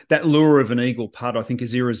that lure of an eagle putt, I think,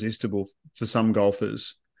 is irresistible for some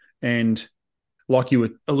golfers. And like you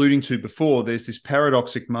were alluding to before, there's this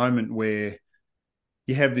paradoxic moment where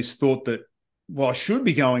you have this thought that, well, I should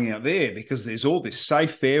be going out there because there's all this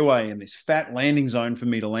safe fairway and this fat landing zone for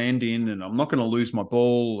me to land in, and I'm not going to lose my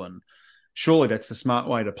ball, and surely that's the smart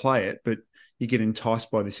way to play it. But you get enticed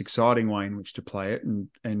by this exciting way in which to play it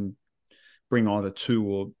and bring either 2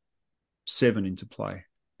 or 7 into play.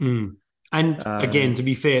 And again, to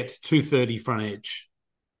be fair, it's 230 front edge,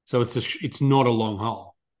 so it's not a long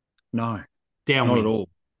hole. No, downwind.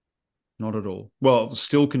 Not at all. Well,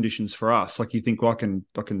 still conditions for us. Like, you think, well, I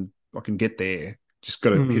can get there. Just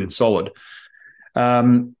got to hit it solid.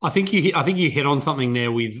 I think you hit on something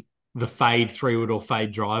there with the fade 3-wood or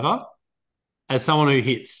fade driver. As someone who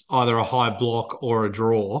hits either a high block or a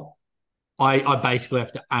draw, I basically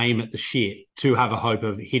have to aim at the shit to have a hope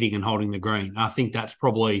of hitting and holding the green. I think that's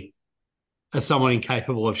probably, as someone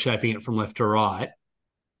incapable of shaping it from left to right,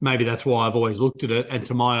 maybe that's why I've always looked at it. And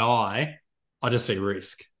to my eye, I just see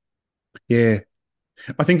risk. Yeah.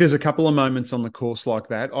 I think there's a couple of moments on the course like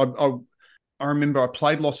that. I remember I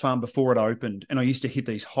played Lost Farm before it opened, and I used to hit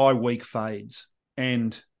these high, weak fades.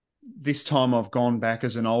 And this time I've gone back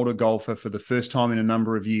as an older golfer for the first time in a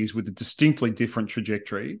number of years with a distinctly different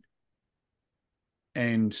trajectory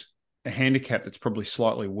and a handicap that's probably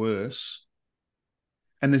slightly worse.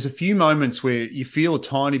 And there's a few moments where you feel a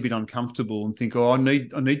tiny bit uncomfortable and think, oh, I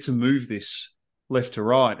need to move this left to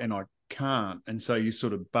right, and I can't. And so you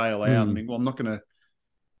sort of bail out and think, well, I'm not going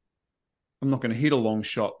to hit a long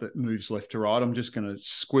shot that moves left to right. I'm just going to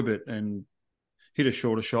squib it and hit a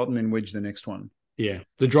shorter shot and then wedge the next one. Yeah.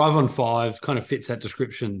 The drive on 5 kind of fits that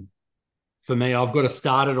description for me. I've got to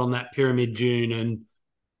start it on that pyramid dune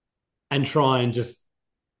and try and just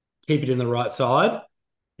keep it in the right side.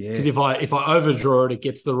 Yeah. Because if I overdraw it, it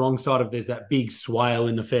gets the wrong side of, there's that big swale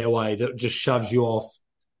in the fairway that just shoves you off.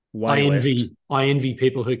 I envy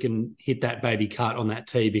people who can hit that baby cut on that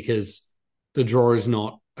tee, because the draw is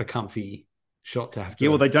not a comfy shot to have to. Yeah,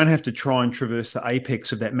 well, they don't have to try and traverse the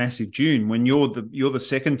apex of that massive dune. When you're the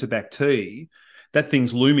second to back tee, that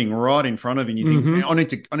thing's looming right in front of you, and you think, man,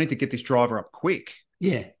 I need to get this driver up quick.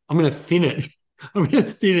 Yeah, I'm going to thin it. I'm going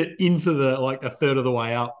to thin it into a third of the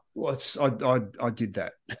way up. Well, I did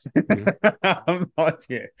that. Yeah.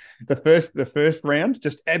 The first round,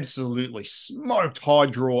 just absolutely smoked high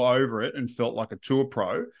draw over it and felt like a tour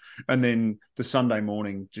pro. And then the Sunday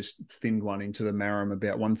morning, just thinned one into the Marram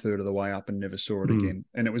about 1/3 of the way up and never saw it again.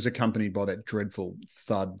 And it was accompanied by that dreadful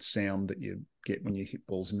thud sound that you get when you hit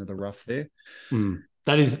balls into the rough there.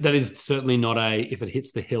 That is certainly not a, if it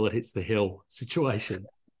hits the hill, it hits the hill situation.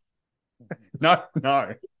 No.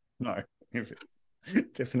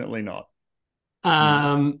 Definitely not.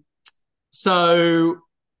 So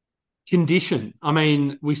condition. I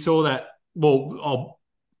mean, we saw that. Well,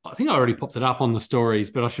 I think I already popped it up on the stories,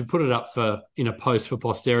 but I should put it up for in a post for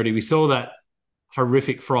posterity. We saw that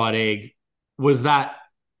horrific fried egg. Was that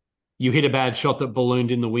you hit a bad shot that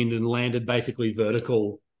ballooned in the wind and landed basically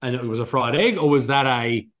vertical, and it was a fried egg, or was that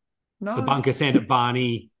the No, bunker sand at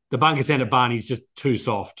Barney? The bunker sand at Barney's just too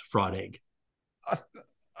soft fried egg. I,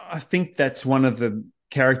 I think that's one of the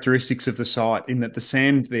characteristics of the site in that the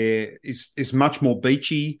sand there is much more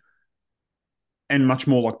beachy and much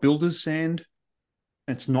more like builder's sand.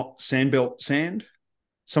 It's not sandbelt sand.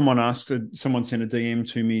 Someone sent a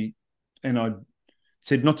DM to me, and I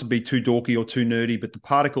said not to be too dorky or too nerdy, but the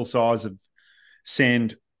particle size of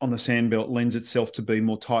sand on the sandbelt lends itself to be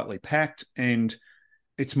more tightly packed, and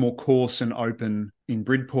it's more coarse and open in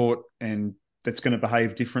Bridport, and that's going to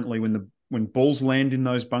behave differently when balls land in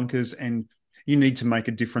those bunkers, and you need to make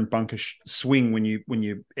a different bunker swing when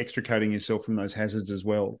you're extricating yourself from those hazards as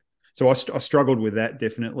well. So I struggled with that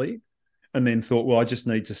definitely, and then thought, well, I just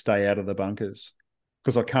need to stay out of the bunkers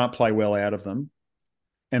because I can't play well out of them,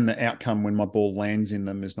 and the outcome when my ball lands in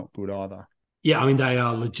them is not good either. Yeah, I mean they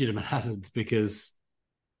are legitimate hazards because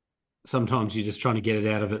sometimes you're just trying to get it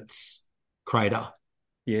out of its crater.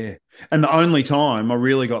 Yeah, and the only time I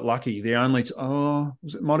really got lucky, it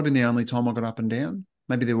might have been the only time I got up and down.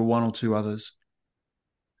 Maybe there were one or two others,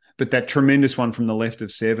 but that tremendous one from the left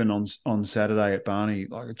of 7 on Saturday at Barney,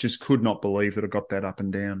 like I just could not believe that I got that up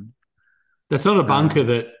and down. That's not a bunker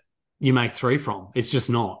that you make 3 from. It's just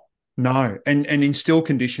not. No, and in still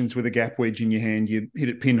conditions with a gap wedge in your hand, you hit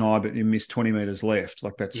it pin high, but you miss 20 metres left.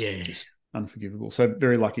 Like that's just unforgivable. So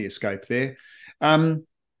very lucky escape there.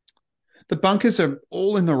 The bunkers are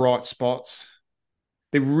all in the right spots.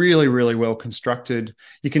 They're really, really well constructed.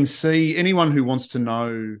 You can see anyone who wants to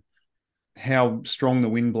know how strong the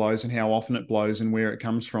wind blows and how often it blows and where it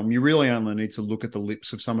comes from, you really only need to look at the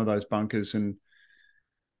lips of some of those bunkers, and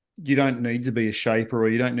you don't need to be a shaper or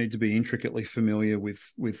you don't need to be intricately familiar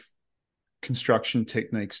with construction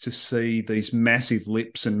techniques to see these massive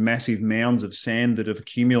lips and massive mounds of sand that have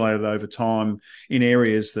accumulated over time in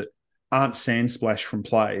areas that aren't sand splash from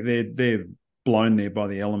play. They're blown there by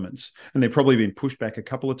the elements, and they've probably been pushed back a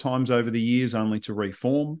couple of times over the years only to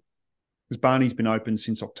reform. Because Barney's been open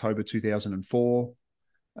since October 2004.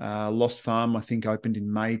 Lost Farm, I think, opened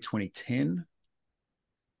in May 2010.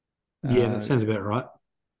 Yeah, that sounds about right.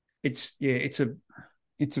 It's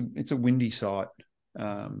a windy site,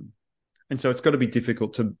 and so it's got to be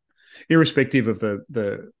difficult to, irrespective of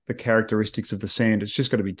the characteristics of the sand, it's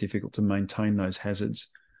just got to be difficult to maintain those hazards.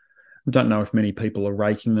 I don't know if many people are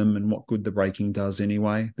raking them and what good the raking does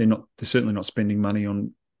anyway. They're certainly not spending money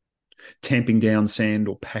on tamping down sand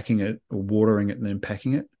or packing it or watering it and then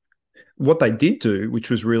packing it. What they did do, which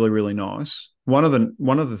was really, really nice, one of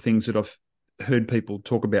the things that I've heard people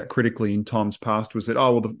talk about critically in times past was that,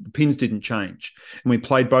 the pins didn't change. And we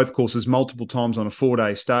played both courses multiple times on a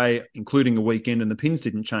 4-day stay, including a weekend, and the pins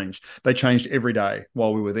didn't change. They changed every day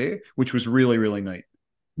while we were there, which was really, really neat.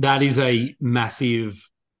 That is a massive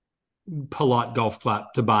polite golf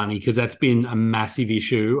clap to Barney, because that's been a massive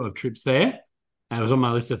issue of trips there. And it was on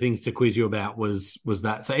my list of things to quiz you about was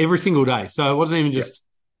that. So every single day. So it wasn't even just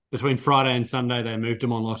between Friday and Sunday they moved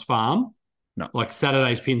them on Lost Farm. No. Like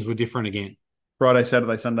Saturday's pins were different again. Friday,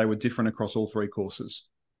 Saturday, Sunday were different across all 3 courses.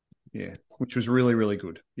 Yeah, which was really, really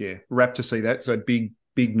good. Yeah, rapt to see that. So a big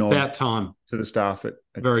nod about time to the staff at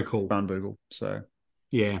very cool Barnbougle. So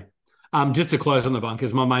yeah. Just to close on the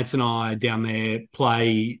bunkers, my mates and I down there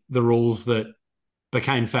play the rules that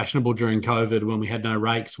became fashionable during COVID when we had no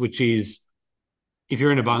rakes, which is if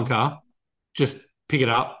you're in a bunker, just pick it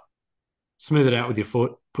up, smooth it out with your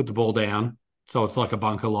foot, put the ball down so it's like a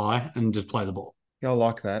bunker lie, and just play the ball. Yeah, I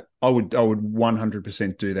like that. I would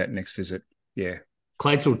 100% do that next visit. Yeah.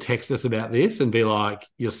 Clates will text us about this and be like,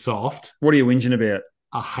 you're soft. What are you whinging about?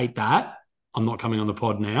 I hate that. I'm not coming on the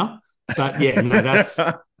pod now. But yeah, no, that's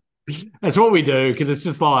what we do, because it's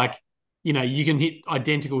just like, you can hit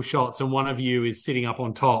identical shots and one of you is sitting up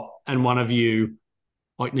on top and one of you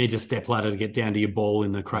like needs a step ladder to get down to your ball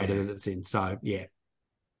in the crater that it's in. So yeah.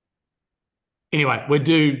 Anyway, we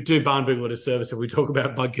do Barnbougle a disservice if we talk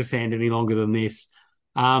about bunker sand any longer than this.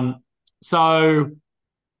 So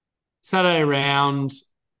Saturday round,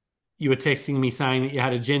 you were texting me saying that you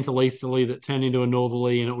had a gentle easterly that turned into a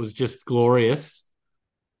northerly and it was just glorious.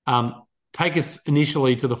 Take us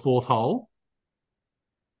initially to the 4th hole.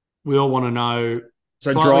 We all want to know,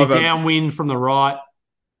 so slightly downwind from the right,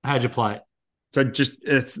 how'd you play it? So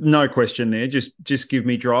it's no question there. Just give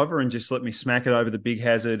me driver and just let me smack it over the big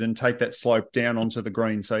hazard and take that slope down onto the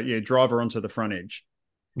green. So yeah, driver onto the front edge.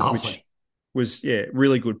 Lovely. was,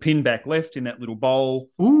 really good. Pin back left in that little bowl.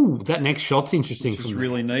 Ooh, that next shot's interesting. Which was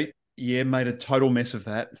really neat. Yeah, made a total mess of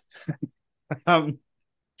that.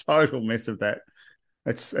 Total mess of that.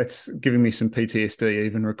 It's giving me some PTSD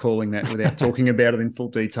even recalling that without talking about it in full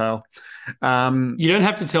detail. You don't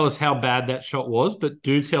have to tell us how bad that shot was, but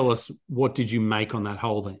do tell us what did you make on that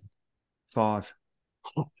hole then? 5.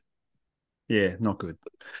 Yeah, not good.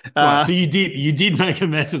 Right, so you did make a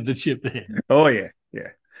mess of the chip there. Oh yeah.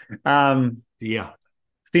 Yeah.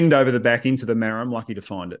 Thinned over the back into the marrow. I'm lucky to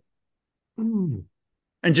find it. Ooh.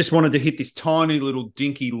 And just wanted to hit this tiny little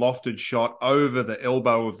dinky lofted shot over the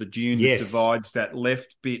elbow of the dune that divides that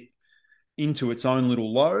left bit into its own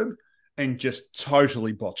little lobe, and just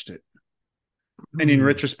totally botched it. And in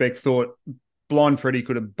retrospect, thought Blind Freddie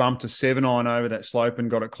could have bumped a 7-iron over that slope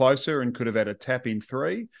and got it closer, and could have had a tap in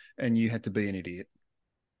 3, and you had to be an idiot.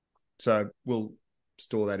 So we'll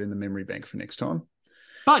store that in the memory bank for next time.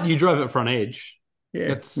 But you drove it front edge.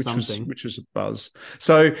 Yeah, which was a buzz.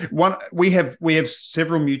 So we have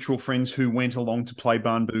several mutual friends who went along to play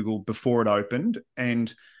Barnbougle before it opened,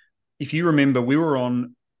 and if you remember, we were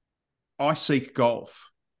on I Seek Golf,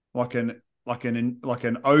 like an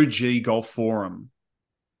OG golf forum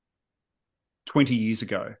 20 years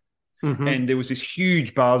ago, and there was this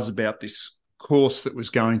huge buzz about this course that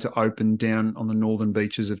was going to open down on the northern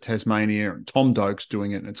beaches of Tasmania, and Tom Doak's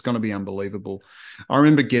doing it, and it's going to be unbelievable. I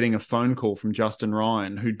remember getting a phone call from Justin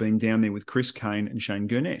Ryan, who'd been down there with Chris Kane and Shane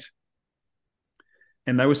Gurnett,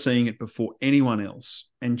 and they were seeing it before anyone else.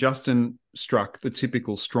 And Justin struck the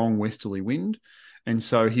typical strong westerly wind, and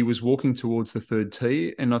so he was walking towards the third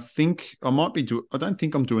tee, and I don't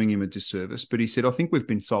think I'm doing him a disservice, but he said, I think we've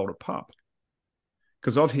been sold a pup,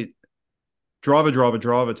 because I've hit driver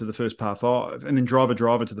to the first par 5, and then driver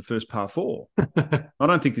to the first par 4. I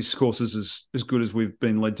don't think this course is as good as we've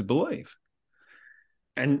been led to believe.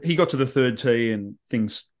 And he got to the third tee and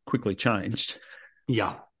things quickly changed.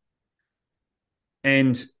 Yeah.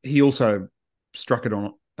 And he also struck it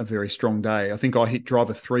on a very strong day. I think I hit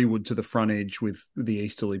driver 3 wood to the front edge with the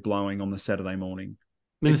easterly blowing on the Saturday morning.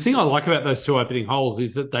 I mean, the thing I like about those 2 opening holes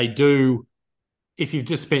is that they do, if you've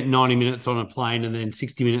just spent 90 minutes on a plane and then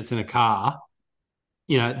 60 minutes in a car,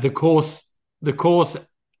 the course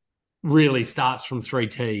really starts from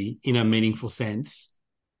 3T in a meaningful sense.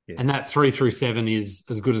 Yeah. And that 3 through 7 is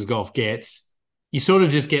as good as golf gets. You sort of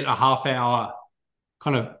just get a half-hour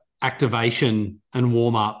kind of activation and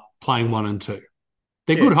warm-up playing 1 and 2.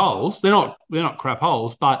 They're good holes. They're not crap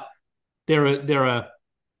holes, but they're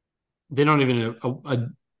not even a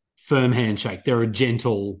firm handshake. They're a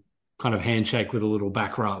gentle kind of handshake with a little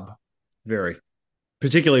back rub. Very.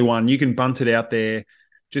 Particularly 1, you can bunt it out there,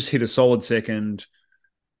 just hit a solid second,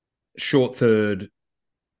 short third.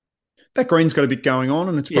 That green's got a bit going on,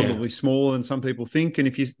 and it's probably smaller than some people think. And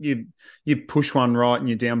if you push one right and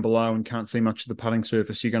you're down below and can't see much of the putting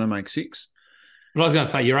surface, you're going to make 6. But I was going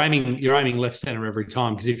to say, you're aiming left centre every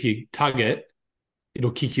time, because if you tug it,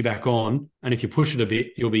 it'll kick you back on, and if you push it a bit,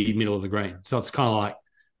 you'll be middle of the green. So it's kind of like,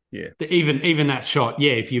 even that shot,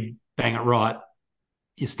 if you bang it right,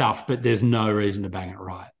 you're stuffed, but there's no reason to bang it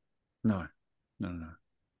right. No.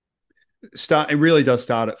 It really does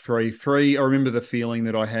start at 3. I remember the feeling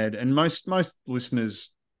that I had, and most listeners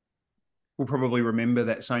will probably remember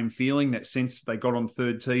that same feeling, that sense that they got on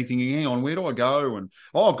third tee thinking, hang on, where do I go? And,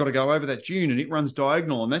 I've got to go over that dune and it runs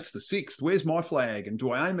diagonal and that's the 6th. Where's my flag? And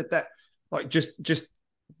do I aim at that? Like just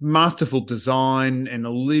masterful design and a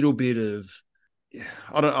little bit of,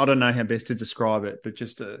 I don't know how best to describe it, but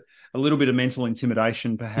just a little bit of mental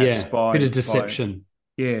intimidation perhaps. A bit of deception.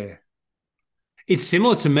 Yeah. It's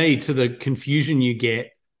similar to me to the confusion you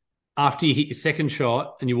get after you hit your second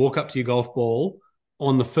shot and you walk up to your golf ball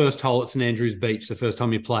on the first hole at St Andrews Beach, the first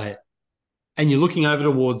time you play it, and you're looking over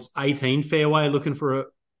towards 18 fairway, looking for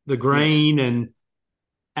the green,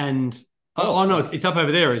 and no, it's up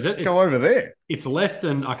over there, is it? Go over there. It's left,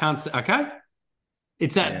 and I can't see. Okay,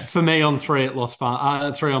 it's for me on 3 at Lost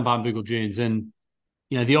Farm, 3 on Barnbougle Dunes, and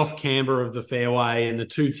the off camber of the fairway and the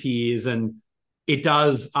 2 tiers, and it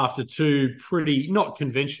does, after 2 pretty not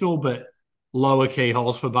conventional but lower key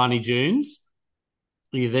holes for Barney Dunes.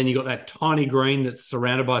 Then you got that tiny green that's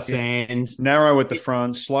surrounded by sand, narrow at the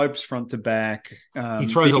front, slopes front to back. He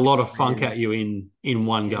throws a lot of funk at you in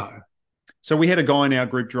one go. So we had a guy in our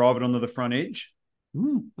group drive it onto the front edge.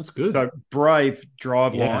 That's good. So brave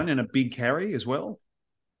drive line and a big carry as well.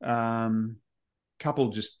 Couple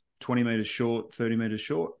just 20 metres short, 30 metres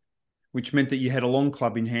short, which meant that you had a long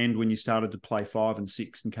club in hand when you started to play 5 and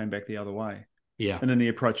 6 and came back the other way. Yeah. And then the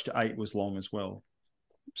approach to 8 was long as well.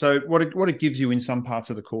 So what it gives you in some parts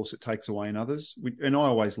of the course, it takes away in others. And I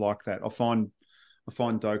always like that. I find I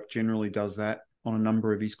find Doak generally does that on a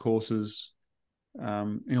number of his courses.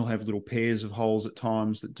 He'll have little pairs of holes at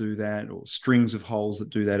times that do that, or strings of holes that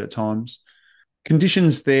do that at times.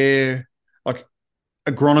 Conditions there, like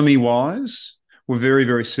agronomy-wise, were very,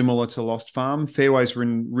 very similar to Lost Farm. Fairways were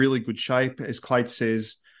in really good shape. As Clayt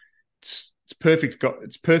says, it's perfect.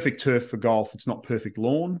 It's perfect turf for golf. It's not perfect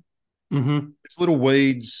lawn. Mm-hmm. There's little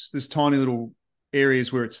weeds. There's tiny little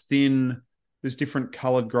areas where it's thin. There's different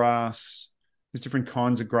coloured grass. There's different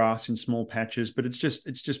kinds of grass in small patches, but it's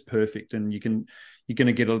just perfect. And you're going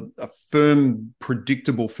to get a firm,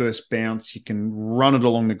 predictable first bounce. You can run it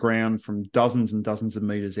along the ground from dozens and dozens of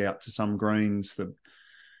meters out to some greens.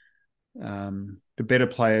 The better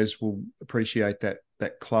players will appreciate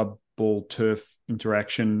that club ball turf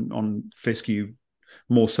interaction on fescue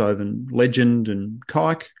more so than Legend and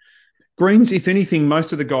Kike. Greens, if anything,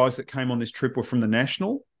 most of the guys that came on this trip were from the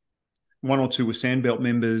National. One or two were Sandbelt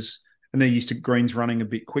members, and they're used to greens running a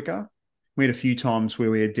bit quicker. We had a few times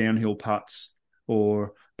where we had downhill putts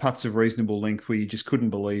or putts of reasonable length where you just couldn't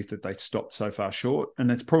believe that they stopped so far short. And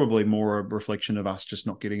that's probably more a reflection of us just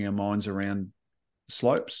not getting our minds around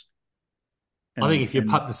slopes. I think if you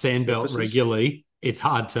putt the sandbelt surfaces regularly, it's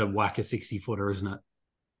hard to whack a 60-footer, isn't it?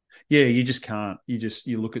 Yeah, you just can't.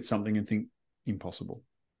 You look at something and think impossible.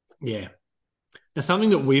 Yeah. Now,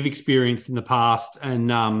 something that we've experienced in the past,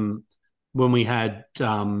 and when we had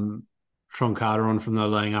Tron Carter on from the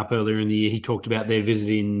Laying Up earlier in the year, he talked about their visit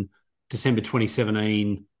in December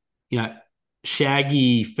 2017,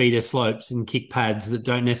 shaggy feeder slopes and kick pads that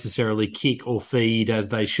don't necessarily kick or feed as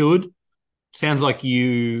they should. Sounds like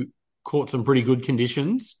you caught some pretty good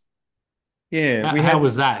conditions. Yeah. How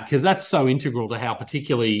was that? Because that's so integral to how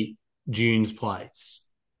particularly Dunes plays.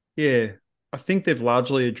 Yeah. I think they've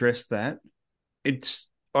largely addressed that.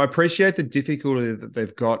 I appreciate the difficulty that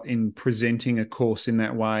they've got in presenting a course in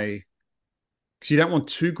that way, because you don't want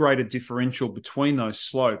too great a differential between those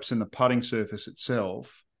slopes and the putting surface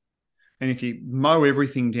itself. And if you mow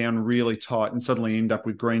everything down really tight and suddenly end up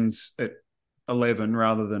with greens at 11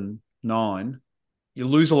 rather than 9, you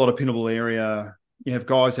lose a lot of pinnable area. You have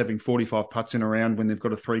guys having 45 putts in a round when they've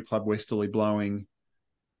got a 3-club westerly blowing.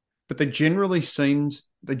 But they generally seem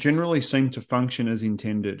to function as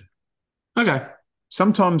intended. Okay.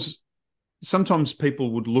 Sometimes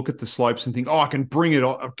people would look at the slopes and think, I can bring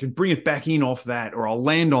it back in off that, or I'll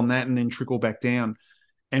land on that and then trickle back down.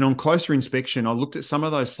 And on closer inspection, I looked at some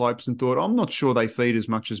of those slopes and thought, I'm not sure they feed as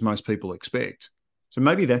much as most people expect. So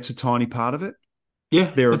maybe that's a tiny part of it.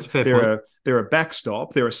 Yeah, that's a fair point. They're a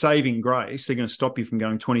backstop. They're a saving grace. They're going to stop you from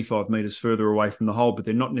going 25 metres further away from the hole, but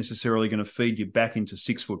they're not necessarily going to feed you back into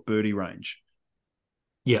 6-foot birdie range.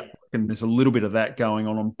 Yeah. And there's a little bit of that going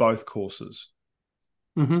on both courses.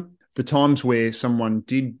 Mm-hmm. The times where someone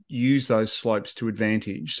did use those slopes to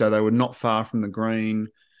advantage, so they were not far from the green,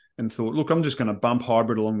 and thought, look, I'm just going to bump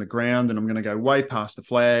hybrid along the ground and I'm going to go way past the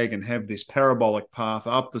flag and have this parabolic path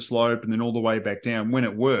up the slope and then all the way back down. When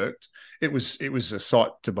it worked, it was a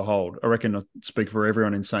sight to behold. I reckon I speak for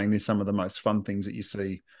everyone in saying there's some of the most fun things that you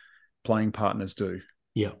see playing partners do.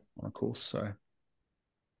 Yeah. On a course. So.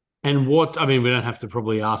 And we don't have to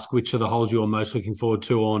probably ask which of the holes you're most looking forward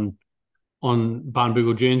to on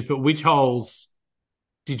Barnbougle Dunes, but which holes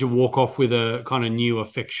did you walk off with a kind of new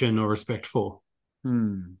affection or respect for?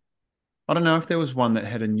 I don't know if there was one that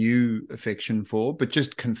had a new affection for, but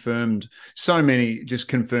just confirmed how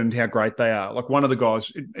great they are. Like one of the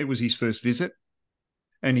guys, it was his first visit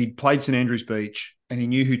and he'd played St Andrews Beach and he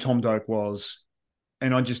knew who Tom Doak was.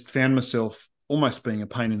 And I just found myself almost being a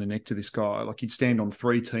pain in the neck to this guy. Like he'd stand on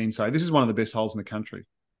 3 tee and say, this is one of the best holes in the country.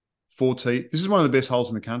 4 tee, this is one of the best holes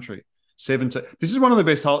in the country. 7 tee, this is one of the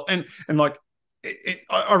best holes. And like,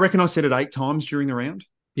 I reckon I said it 8 times during the round.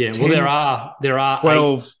 Yeah, 10, well, there are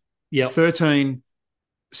 12, 8. Yep. 13,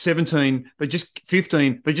 17,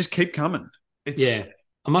 15, they just keep coming. I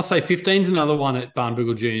must say 15's another one at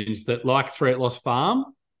Barnbougle Dunes that, like 3 at Lost Farm,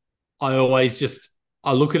 I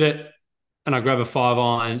look at it and I grab a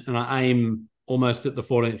 5-iron and I aim almost at the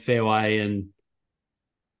 14th fairway. And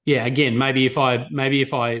yeah, again, maybe if I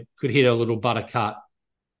could hit a little butter cut,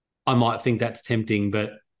 I might think that's tempting,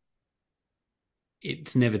 but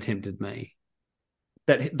it's never tempted me.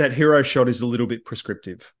 That hero shot is a little bit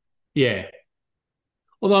prescriptive. Yeah.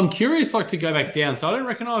 Although I'm curious, to go back down. So I don't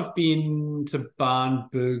reckon I've been to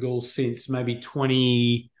Barnbougle since maybe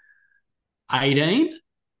 2018.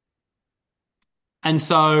 And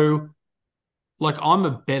so, I'm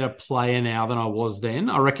a better player now than I was then.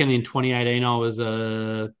 I reckon in 2018 I was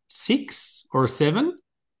a 6 or a 7.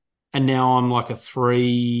 And now I'm like a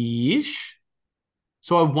 3-ish.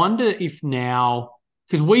 So I wonder if now,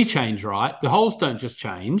 because we change, right? The holes don't just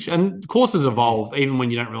change, and courses evolve even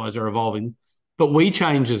when you don't realize they're evolving. But we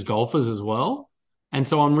change as golfers as well, and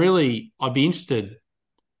so I'd be interested.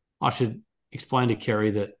 I should explain to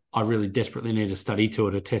Kerry that I really desperately need a study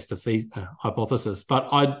tour to test the hypothesis. But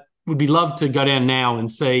I would be loved to go down now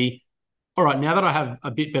and see. All right, now that I have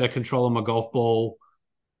a bit better control on my golf ball,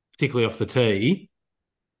 particularly off the tee,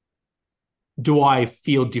 do I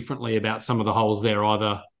feel differently about some of the holes there,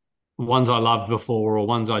 either ones I loved before or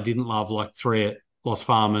ones I didn't love, like 3 at Lost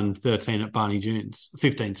Farm and 13 at Barney Dunes,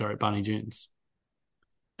 15, sorry, at Barney Dunes.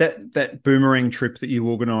 That boomerang trip that you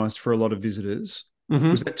organised for a lot of visitors,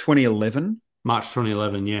 was that 2011? March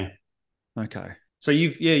 2011, yeah. Okay. So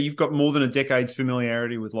you've got more than a decade's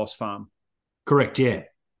familiarity with Lost Farm. Correct, yeah.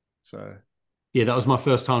 So yeah, that was my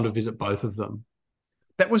first time to visit both of them.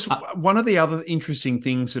 that was one of the other interesting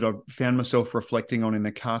things that I found myself reflecting on in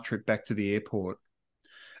the car trip back to the airport.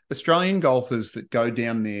 Australian golfers that go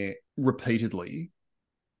down there repeatedly,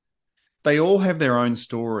 they all have their own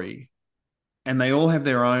story and they all have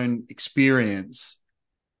their own experience,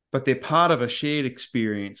 but they're part of a shared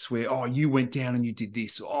experience where, oh, you went down and you did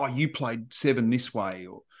this, or, oh, you played 7 this way,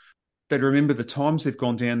 or they remember the times they've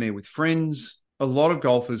gone down there with friends. A lot of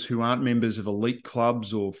golfers who aren't members of elite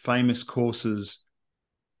clubs or famous courses,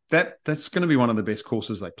 that's going to be one of the best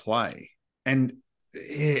courses they play. And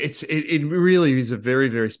it really is a very,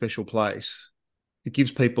 very special place. It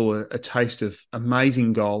gives people a taste of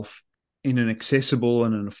amazing golf in an accessible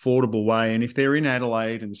and an affordable way. And if they're in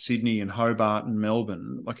Adelaide and Sydney and Hobart and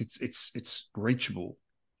Melbourne, like it's reachable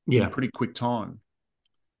in a pretty quick time.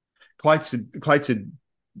 Clates had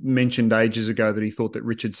mentioned ages ago that he thought that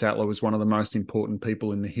Richard Sattler was one of the most important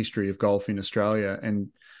people in the history of golf in Australia. And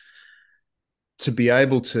to be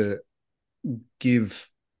able to give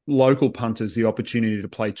local punters the opportunity to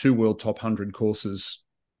play 2 world top 100 courses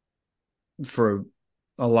for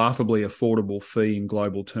a laughably affordable fee in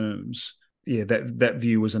global terms. Yeah, that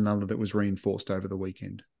view was another that was reinforced over the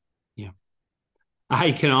weekend. Yeah.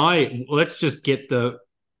 Hey, let's just get the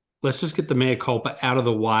mea culpa out of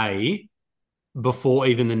the way before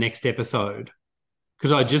even the next episode.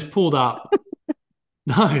 Because I just pulled up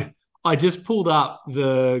the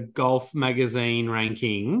Golf Magazine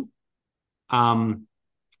ranking.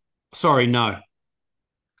 Sorry, no.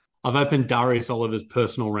 I've opened Darius Oliver's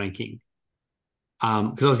personal ranking.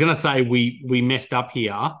 Because I was going to say we messed up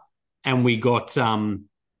here and we got it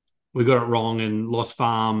wrong, and Lost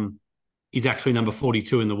Farm is actually number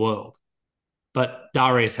 42 in the world. But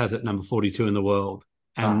Darius has it number 42 in the world,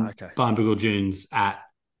 and Barnbougle Dunes at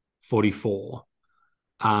 44.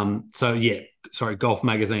 Golf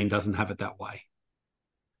Magazine doesn't have it that way.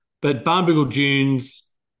 But Barnbougle Dunes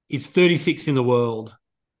is 36 in the world,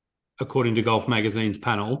 according to Golf Magazine's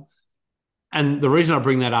panel. And the reason I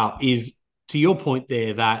bring that up is, to your point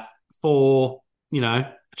there, that for,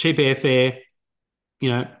 cheap airfare,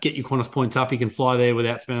 get your Qantas points up, you can fly there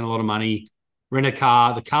without spending a lot of money, rent a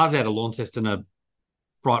car. The cars out of Launceston are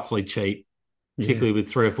frightfully cheap, particularly with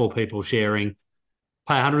 3 or 4 people sharing.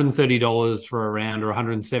 Pay $130 for a round or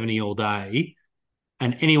 $170 all day,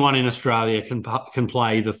 and anyone in Australia can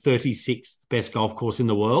play the 36th best golf course in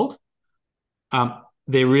the world.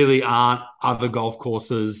 There really aren't other golf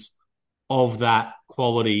courses of that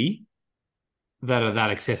quality that are that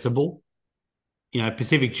accessible.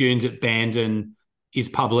 Pacific Dunes at Bandon is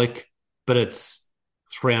public, but it's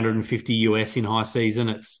 $350 US in high season.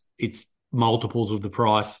 It's multiples of the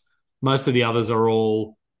price. Most of the others are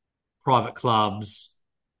all private clubs.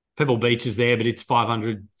 Pebble Beach is there, but it's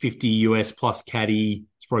 $550 US plus caddy.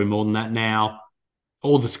 It's probably more than that now.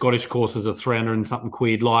 All the Scottish courses are 300 and something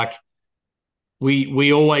quid. Like,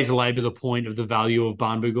 we always labour the point of the value of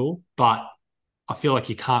Barnbougle, but I feel like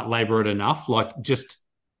you can't labour it enough. Like, just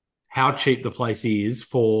how cheap the place is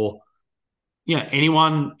for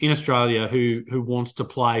anyone in Australia who wants to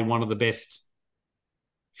play one of the best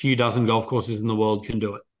few dozen golf courses in the world can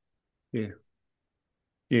do it.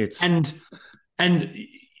 Yeah. And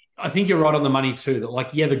I think you're right on the money too, that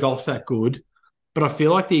the golf's that good, but I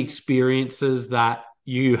feel like the experiences that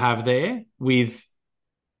you have there with,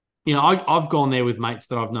 I've gone there with mates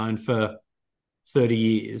that I've known for 30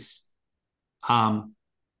 years.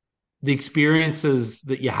 The experiences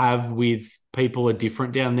that you have with people are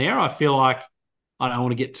different down there. I feel like, I don't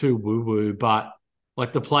want to get too woo-woo, but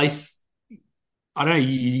like the place, I don't know,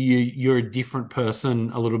 you're a different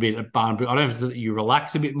person a little bit at Barnbougle. I don't know if it's that you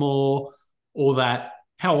relax a bit more, or that,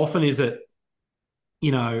 how often is it,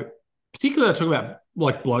 particularly I talk about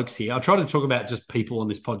like blokes here. I try to talk about just people on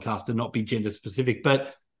this podcast and not be gender specific,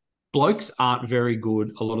 but blokes aren't very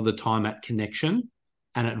good a lot of the time at connection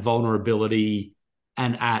and at vulnerability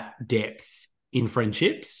and at depth. in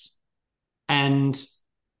friendships. And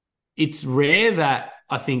it's rare that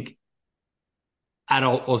I think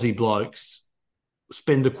adult Aussie blokes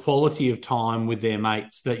spend the quality of time with their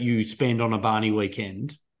mates that you spend on a Barney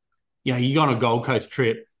weekend. You know, you go on a Gold Coast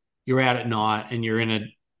trip, you're out at night and you're in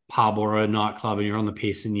a pub or a nightclub and you're on the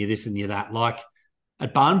piss and you're this and you're that. Like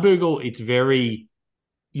at Barnbougle, it's very,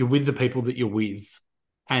 you're with the people that you're with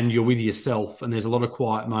and you're with yourself. And there's a lot of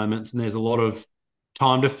quiet moments and there's a lot of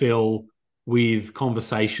time to fill with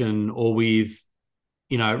conversation or with,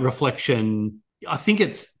 you know, reflection. I think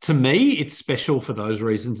to me, it's special for those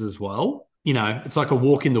reasons as well. You know, it's like a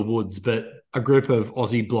walk in the woods, but a group of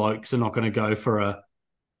Aussie blokes are not going to go for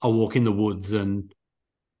a walk in the woods, and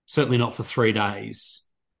certainly not for 3 days.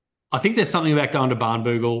 I think there's something about going to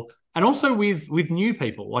Barnbougle and also with new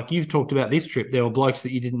people. Like you've talked about this trip, there were blokes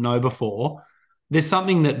that you didn't know before. There's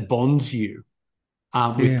something that bonds you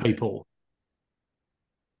with people.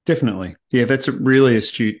 Definitely. Yeah, that's a really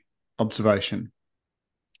astute observation.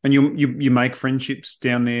 And you make friendships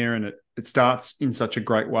down there, and it starts in such a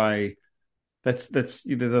great way. That's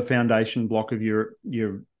the foundation block of your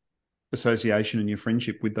association and your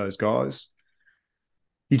friendship with those guys.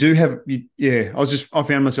 You do have, I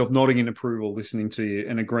found myself nodding in approval, listening to you,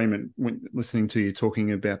 in agreement, listening to you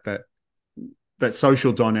talking about that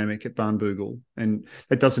social dynamic at Barnbougle. And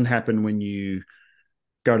that doesn't happen when you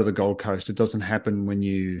go to the Gold Coast. It doesn't happen when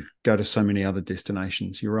you go to so many other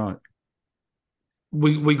destinations. You're right.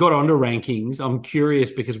 We got onto rankings. I'm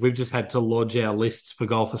curious because we've just had to lodge our lists for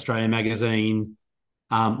Golf Australia magazine.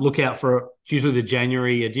 Look out for usually the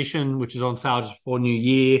January edition, which is on sale just before New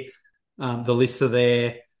Year. The lists are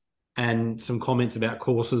there and some comments about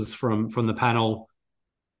courses from the panel.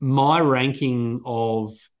 My ranking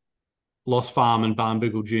of Lost Farm and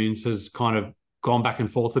Barnbougle Dunes has kind of gone back and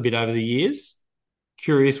forth a bit over the years.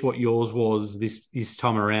 Curious what yours was this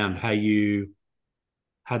time around, how you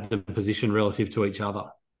had the position relative to each other.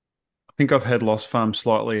 I think I've had Lost Farm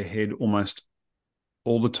slightly ahead almost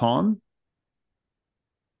all the time,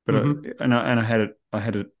 but I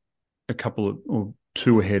had it a couple of or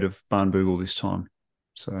two ahead of Barnbougle this time.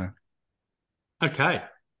 So okay,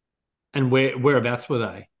 and whereabouts were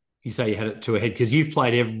they? You say you had it two ahead because you've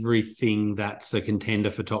played everything that's a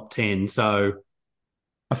contender for top 10. So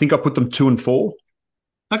I think I put them 2 and 4.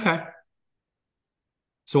 Okay,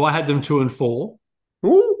 so I had them 2 and 4.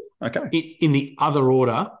 Ooh, okay. In the other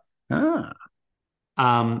order.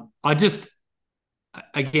 I just,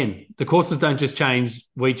 again, the courses don't just change,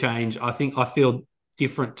 we change. I think I feel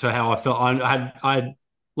different to how I felt. I had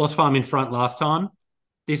Lost Farm in front last time.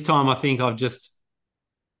 This time I think I've just,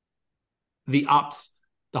 the ups,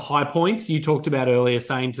 the high points you talked about earlier,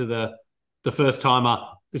 saying to the first timer,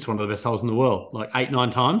 this is one of the best holes in the world, like 8-9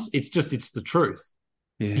 times. It's the truth.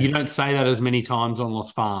 Yeah. You don't say that as many times on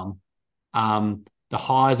Lost Farm. The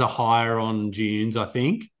highs are higher on Dunes, I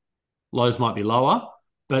think. Lows might be lower.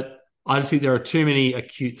 But I just think there are too many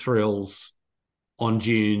acute thrills on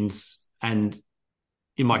Dunes. And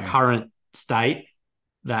in my current state,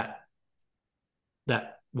 that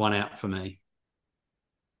won out for me.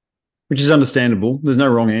 Which is understandable. There's no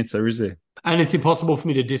wrong answer, is there? And it's impossible for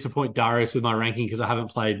me to disappoint Darius with my ranking because I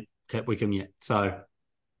haven't played Cape Wickham yet. So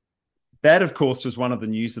that, of course, was one of the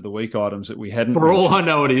news of the week items that we hadn't. For all I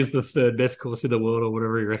know, it is the third best course in the world, or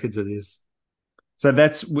whatever he reckons it is. So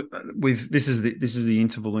that's this is the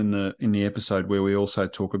interval in the episode where we also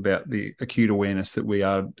talk about the acute awareness that we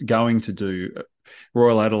are going to do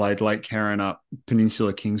Royal Adelaide, Lake Carrinup,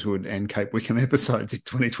 Peninsula Kingswood, and Cape Wickham episodes in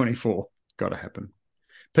 2024. Got to happen.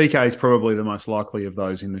 PK is probably the most likely of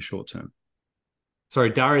those in the short term.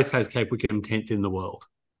 Sorry, Darius has Cape Wickham 10th in the world.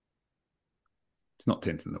 It's not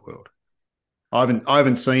 10th in the world. I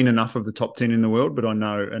haven't seen enough of the top 10 in the world, but I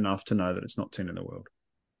know enough to know that it's not 10 in the world.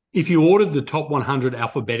 If you ordered the top 100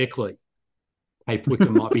 alphabetically, Cape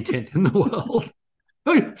Wickham might be 10th in the world.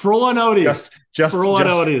 For all I know, it is. I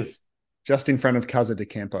know, it is. Just in front of Casa de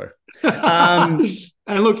Campo. And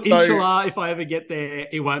look, inshallah, if I ever get there,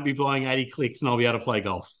 it won't be blowing 80 clicks and I'll be able to play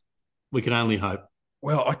golf. We can only hope.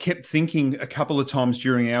 Well, I kept thinking a couple of times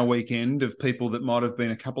during our weekend of people that might have been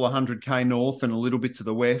a couple of 100K north and a little bit to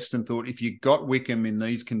the west, and thought if you got Wickham in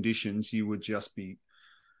these conditions, you would just be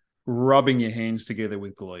rubbing your hands together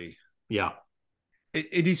with glee. Yeah.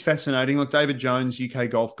 It is fascinating. Like David Jones, UK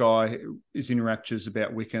golf guy, is in raptures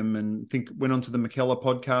about Wickham, and went onto the McKellar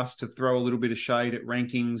podcast to throw a little bit of shade at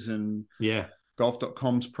rankings and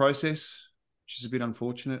golf.com's process, which is a bit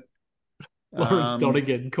unfortunate. Lawrence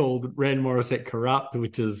Donegan called Rand Morissette corrupt,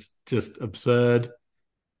 which is just absurd.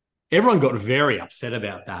 Everyone got very upset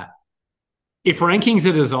about that. If rankings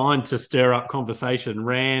are designed to stir up conversation,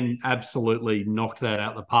 Ran absolutely knocked that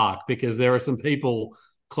out the park because there are some people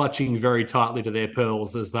clutching very tightly to their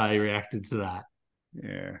pearls as they reacted to that.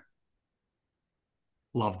 Yeah.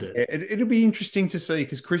 Loved it. It'll be interesting to see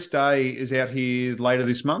because Chris Day is out here later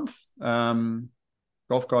this month.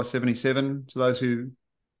 Golf Guy 77, to those who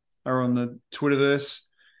are on the Twitterverse.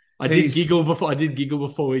 I did giggle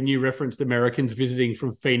before when you referenced Americans visiting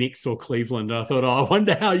from Phoenix or Cleveland. I thought, I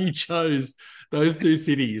wonder how you chose those two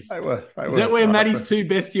cities. They were Is that where Maddie's two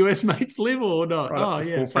best US mates live or not? Right at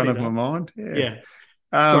the forefront of my mind. Yeah.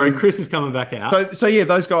 Sorry, Chris is coming back out. So yeah,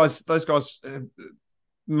 those guys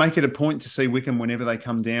make it a point to see Wickham whenever they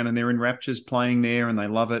come down, and they're in raptures playing there, and they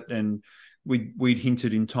love it. And we'd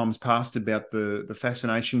hinted in times past about the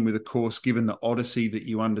fascination with a course, given the odyssey that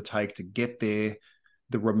you undertake to get there,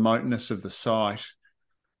 the remoteness of the site.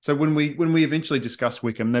 So when we eventually discuss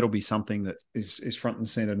Wickham, that'll be something that is front and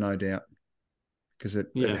center, no doubt, because it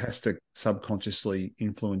has to subconsciously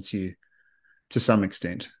influence you to some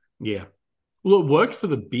extent. Yeah. Well, it worked for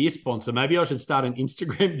the beer sponsor. Maybe I should start an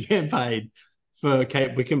Instagram campaign for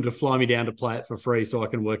Cape Wickham to fly me down to play it for free so I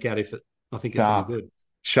can work out if I think it's any good.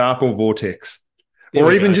 Sharp or Vortex. There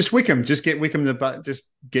or even just Wickham. Just get Wickham just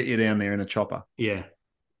get you down there in a chopper. Yeah.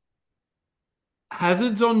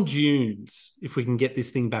 Hazards on dunes, if we can get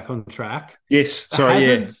this thing back on track. Yes.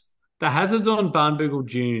 The hazards on Barnbougle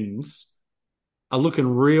dunes are looking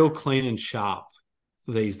real clean and sharp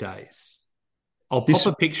these days. I'll pop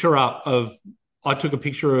a picture up I took a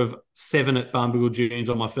picture of 7 at Barnbougle dunes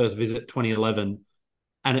on my first visit, 2011,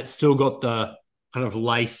 and it's still got the kind of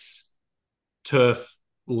lace turf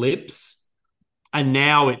lips. And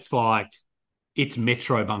now it's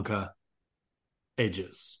Metro bunker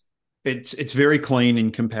edges. It's very clean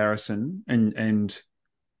in comparison, and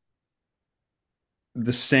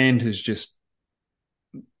the sand has just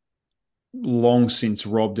long since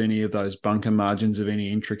robbed any of those bunker margins of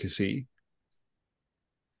any intricacy.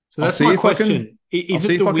 So that's my question. Is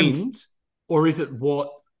it the wind, or is it what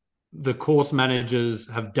the course managers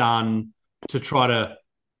have done to try to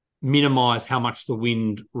minimize how much the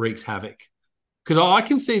wind wreaks havoc? Because I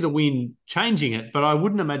can see the wind changing it, but I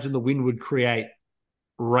wouldn't imagine the wind would create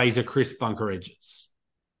razor crisp bunker edges.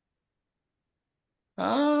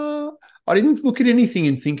 I didn't look at anything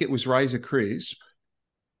and think it was razor crisp.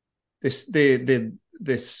 They're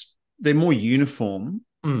more uniform.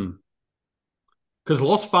 Because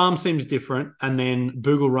Lost Farm seems different, and then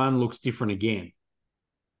Boogle Run looks different again,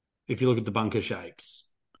 if you look at the bunker shapes.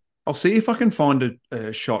 I'll see if I can find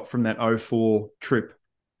a shot from that 04 trip.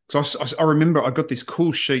 So I remember I got this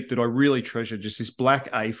cool sheet that I really treasure, just this black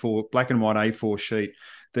and white A4 sheet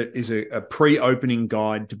that is a pre-opening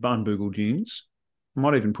guide to Barnbougle dunes. I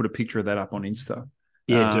might even put a picture of that up on Insta.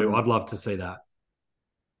 Yeah, do. I'd love to see that.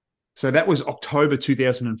 So that was October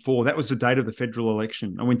 2004. That was the date of the federal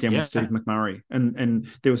election. I went down with Steve McMurray, and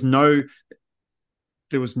there was no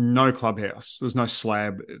clubhouse. There was no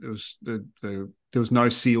slab. There was no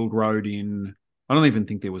sealed road in. I don't even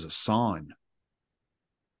think there was a sign.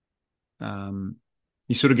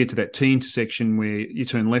 You sort of get to that T intersection where you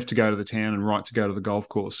turn left to go to the town and right to go to the golf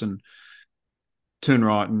course, and turn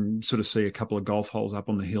right and sort of see a couple of golf holes up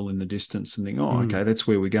on the hill in the distance and think, okay, that's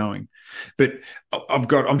where we're going. But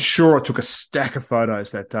I'm sure I took a stack of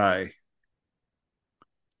photos that day.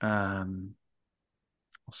 I'll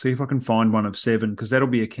see if I can find one of 7, because that'll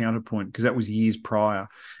be a counterpoint, because that was years prior.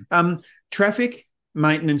 Traffic,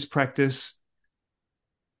 maintenance practice,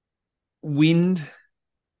 wind,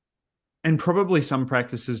 and probably some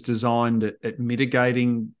practices designed at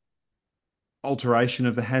mitigating alteration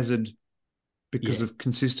of the hazard because of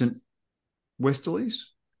consistent westerlies.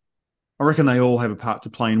 I reckon they all have a part to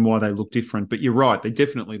play in why they look different, but you're right, they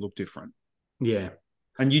definitely look different. Yeah.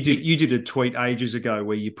 And you did a tweet ages ago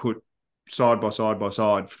where you put side by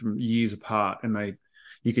side from years apart, and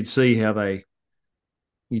you could see how they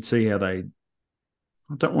I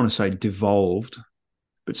don't want to say devolved,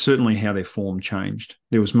 but certainly how their form changed.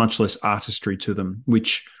 There was much less artistry to them,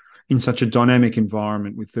 which in such a dynamic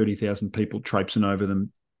environment with 30,000 people traipsing over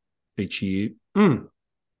them each year, no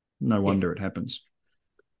wonder it happens.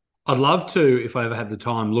 I'd love to, if I ever had the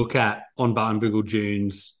time, look at, on Barnbougle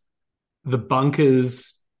dunes, the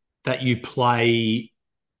bunkers that you play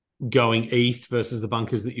going east versus the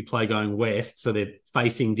bunkers that you play going west. So they're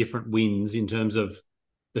facing different winds in terms of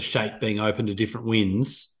the shape being open to different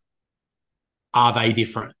winds. Are they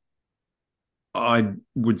different? I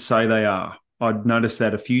would say they are. I'd noticed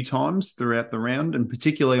that a few times throughout the round, and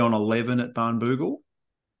particularly on 11 at Barnbougle.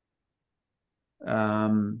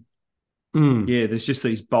 Yeah, there's just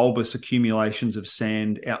these bulbous accumulations of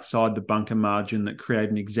sand outside the bunker margin that create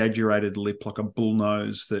an exaggerated lip like a bull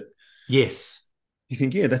nose that Yes. you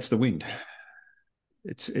think, yeah, that's the wind.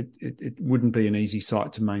 It wouldn't be an easy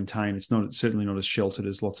site to maintain. It's certainly not as sheltered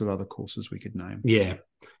as lots of other courses we could name. Yeah.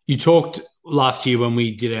 You talked last year when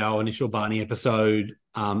we did our initial Barney episode,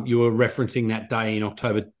 you were referencing that day in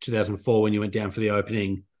October 2004 when you went down for the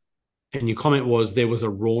opening, and your comment was there was a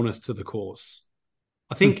rawness to the course.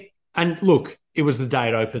 I think, and look, it was the day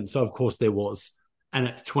it opened, so of course there was, and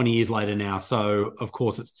it's 20 years later now, so of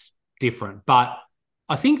course it's different. But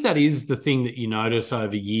I think that is the thing that you notice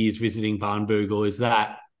over years visiting Barnbougle is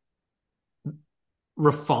that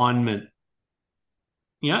refinement,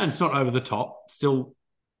 and it's not over the top, still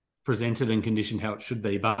presented and conditioned how it should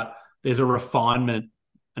be, but there's a refinement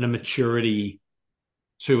and a maturity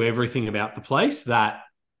to everything about the place that,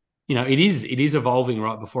 it is evolving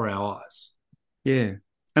right before our eyes. Yeah.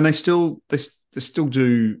 And they still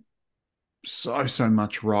do so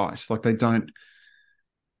much right. Like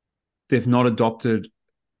they've not adopted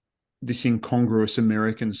this incongruous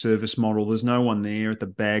American service model. There's no one there at the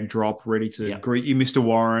bag drop ready to greet you, Mr.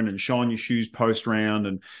 Warren, and shine your shoes post round.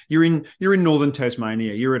 And you're in northern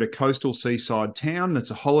Tasmania. You're at a coastal seaside town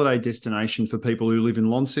that's a holiday destination for people who live in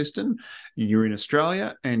Launceston. You're in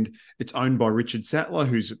Australia, and it's owned by Richard Sattler,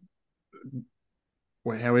 who's,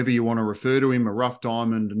 however you want to refer to him, a rough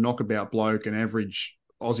diamond, a knockabout bloke, an average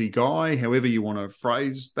Aussie guy, however you want to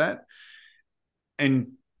phrase that.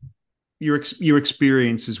 And your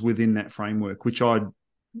experience is within that framework, which I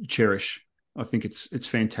cherish. I think it's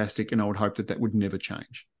fantastic, and I would hope that would never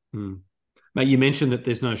change. Mate, you mentioned that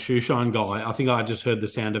there's no shoeshine guy. I think I just heard the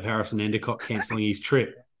sound of Harrison Endicott cancelling his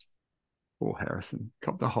trip. Poor Harrison,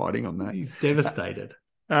 cop the hiding on that. He's devastated.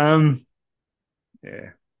 Yeah.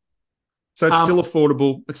 So it's still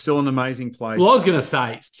affordable. It's still an amazing place. Well, I was going to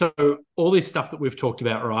say, so all this stuff that we've talked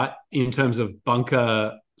about, right, in terms of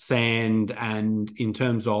bunker sand and in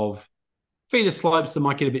terms of feeder slopes that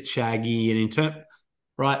might get a bit shaggy, and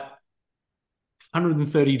right,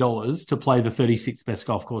 $130 to play the 36th best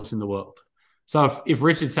golf course in the world. So if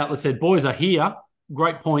Richard Sattler said, boys are here,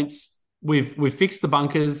 great points, we've fixed the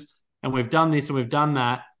bunkers and we've done this and we've done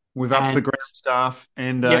that. We've upped the ground staff,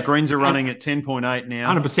 and greens are running at 10.8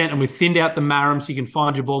 now. 100%, and we've thinned out the Marram so you can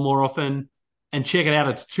find your ball more often. And check it out,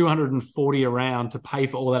 it's $240 a round to pay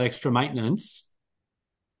for all that extra maintenance.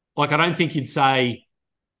 Like, I don't think you'd say,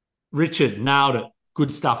 Richard, nailed it.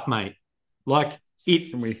 Good stuff, mate. Like,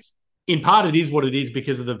 in part, it is what it is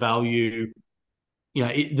because of the value.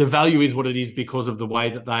 The value is what it is because of the way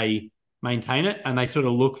that they maintain it, and they sort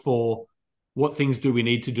of look for what things do we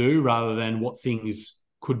need to do rather than what things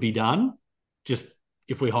could be done. Just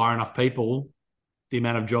if we hire enough people, the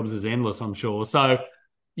amount of jobs is endless, I'm sure. So,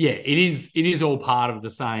 yeah, it is all part of the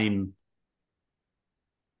same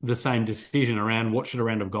decision around what should a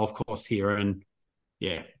round of golf cost here. And,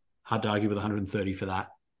 yeah, hard to argue with 130 for that.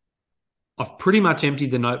 I've pretty much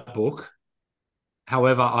emptied the notebook.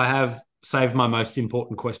 However, I have saved my most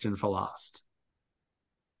important question for last.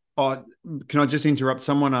 Oh, can I just interrupt?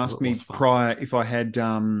 Someone asked me prior if I had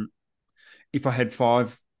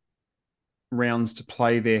 5 rounds to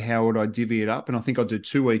play there, how would I divvy it up? And I think I'd do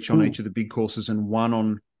 2 each on each of the big courses and one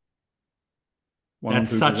on.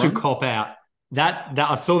 That's such a cop out. That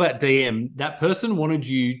I saw that DM. That person wanted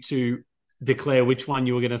you to declare which one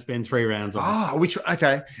you were going to spend 3 rounds on. Ah, which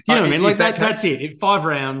okay. You know what I mean? Like that's it. In 5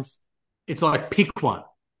 rounds, it's like pick one.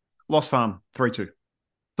 Lost Farm 3-2.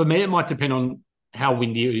 For me, it might depend on how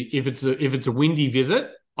windy. If it's a windy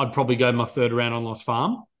visit, I'd probably go my 3rd round on Lost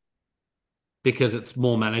Farm because it's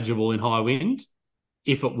more manageable in high wind.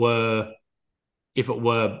 If it were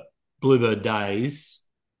Bluebird days,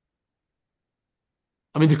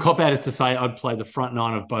 I mean, the cop out is to say I'd play the front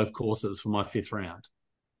 9 of both courses for my 5th round.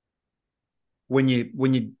 When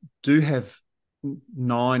you do have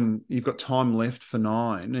 9, you've got time left for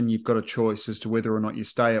 9, and you've got a choice as to whether or not you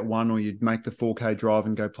stay at one or you'd make the 4K drive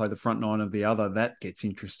and go play the front 9 of the other. That gets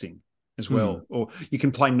interesting as well. Or you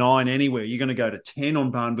can play 9 anywhere. You're going to go to 10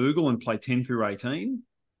 on Barnbougle and play 10 through 18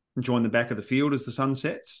 and join the back of the field as the sun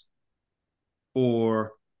sets.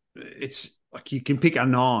 Or it's like you can pick a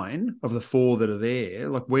 9 of the 4 that are there.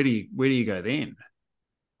 Like where do you go then?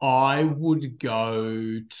 I would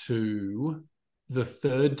go to the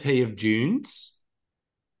 3rd tee of Dunes.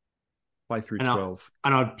 Play through 12.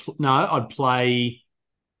 I'd play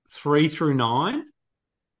 3 through 9,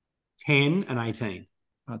 10 and 18.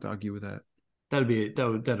 Hard to argue with that.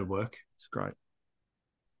 That'd work. It's great.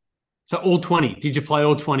 So all 20. Did you play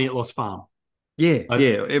all 20 at Lost Farm? Yeah,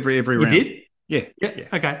 every round. You did? Yeah.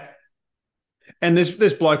 Okay. And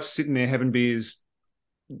there's blokes sitting there having beers,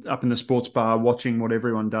 up in the sports bar watching what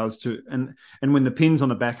everyone does and when the pin's on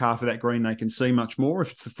the back half of that green, they can see much more.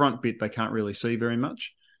 If it's the front bit, they can't really see very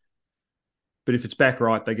much. But if it's back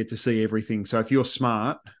right, they get to see everything. So if you're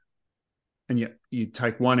smart and you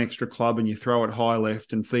take one extra club and you throw it high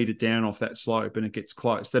left and feed it down off that slope and it gets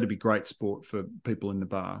close, that'd be great sport for people in the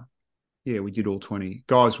bar. Yeah, we did all 20.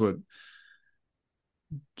 Guys were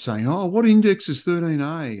saying, "Oh, what index is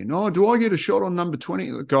 13A?" And, "Oh, do I get a shot on number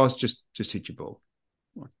 20?" Guys, just hit your ball.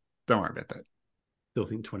 Don't worry about that. Still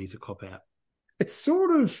think 20's a cop out. It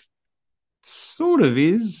sort of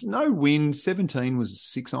is. No wind. 17 was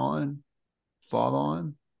a 6-iron,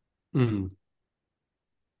 5-iron.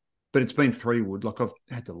 But it's been 3-wood. Like, I've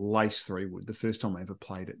had to lace 3-wood. The first time I ever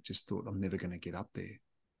played it, just thought I'm never going to get up there.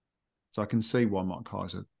 So I can see why Mike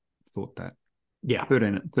Kaiser thought that. Yeah.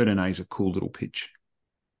 13A is a cool little pitch.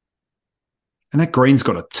 And that green's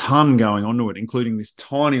got a ton going onto it, including this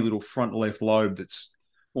tiny little front left lobe that's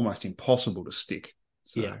almost impossible to stick.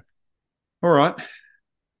 So, yeah. All right.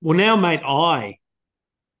 Well, now, mate, I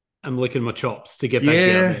am licking my chops to get back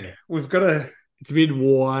out there. We've got to... It's been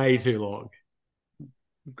way too long.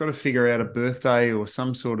 We've got to figure out a birthday or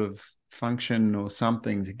some sort of function or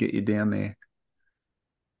something to get you down there.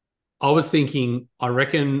 I was thinking, I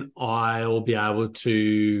reckon I'll be able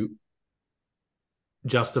to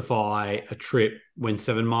justify a trip when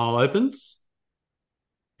 7 Mile opens.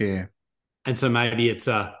 Yeah. And so maybe it's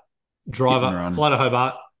a drive up, fly to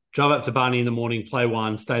Hobart, drive up to Barney in the morning, play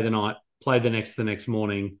one, stay the night, play the next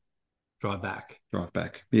morning, drive back. Drive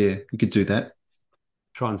back. Yeah, you could do that.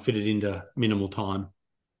 Try and fit it into minimal time.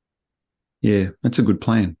 Yeah, that's a good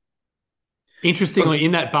plan. Interestingly,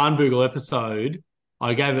 in that Barnbougle episode,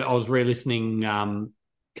 I was re-listening a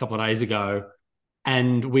couple of days ago,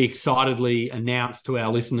 and we excitedly announced to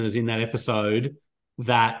our listeners in that episode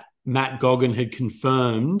that Matt Goggin had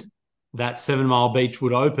confirmed that 7 Mile Beach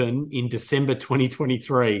would open in December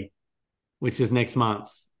 2023, which is next month.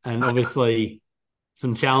 And obviously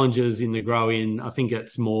some challenges in the grow-in. I think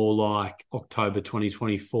it's more like October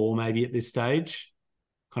 2024 maybe at this stage,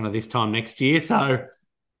 kind of this time next year. So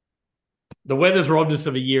the weather's robbed us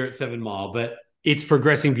of a year at 7 Mile, but it's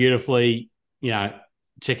progressing beautifully. You know,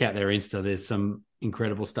 check out their Insta. There's some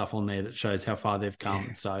incredible stuff on there that shows how far they've come.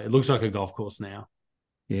 Yeah. So it looks like a golf course now.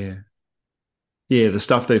 Yeah. Yeah, the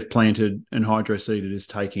stuff they've planted and hydro-seeded is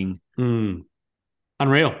taking.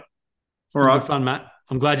 Unreal. All right. Good fun, Matt.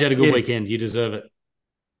 I'm glad you had a good weekend. You deserve it.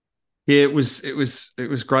 Yeah, it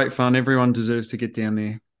was great fun. Everyone deserves to get down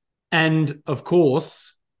there. And of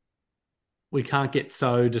course, we can't get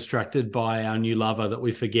so distracted by our new lover that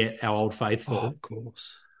we forget our old faithful. Oh, of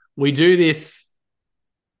course. We do this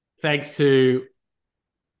thanks to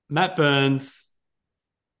Matt Burns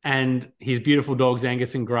and his beautiful dogs,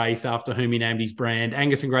 Angus and Grace, after whom he named his brand.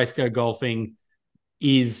 Angus and Grace Go Golfing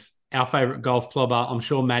is our favourite golf clubber. I'm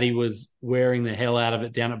sure Matty was wearing the hell out of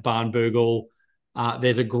it down at Barnbougle.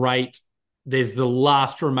 There's the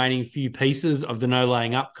last remaining few pieces of the No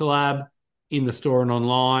Laying Up collab in the store and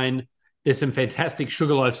online. There's some fantastic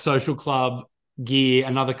Sugarloaf Social Club gear,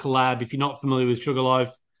 another collab. If you're not familiar with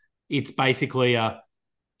Sugarloaf, it's basically a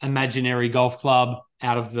imaginary golf club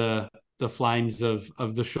out of the flames of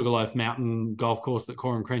the Sugarloaf Mountain golf course that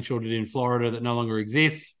Corin Crenshaw did in Florida that no longer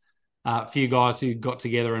exists. A few guys who got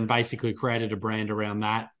together and basically created a brand around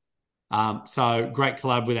that. So great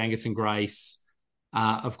collab with Angus and Grace.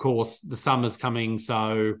 Of course, the summer's coming,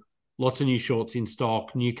 so lots of new shorts in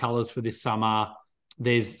stock, new colours for this summer.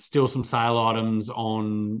 There's still some sale items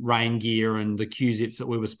on rain gear and the Q-zips that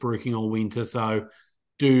we were spruiking all winter. So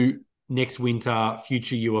do next winter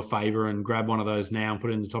future you a favour and grab one of those now and put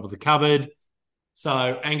it in the top of the cupboard. So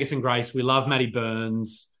Angus and Grace, we love Matty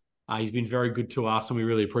Burns. He's been very good to us and we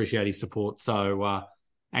really appreciate his support. So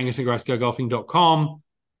angusandgracegogolfing.com,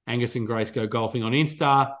 Angus and Grace Go Golfing on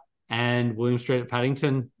Insta, and William Street at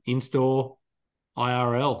Paddington, in-store,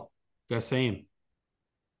 IRL. Go see him.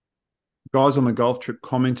 Guys on the golf trip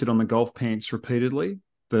commented on the golf pants repeatedly,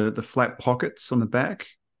 the flat pockets on the back,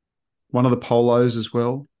 one of the polos as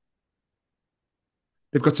well.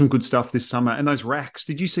 They've got some good stuff this summer. And those racks,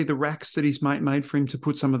 did you see the racks that his mate made for him to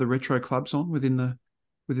put some of the retro clubs on within the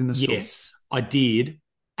store? Yes, I did.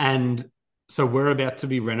 And so we're about to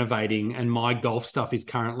be renovating and my golf stuff is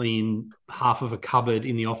currently in half of a cupboard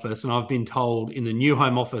in the office. And I've been told in the new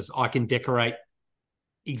home office, I can decorate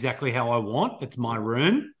exactly how I want. It's my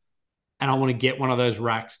room. And I want to get one of those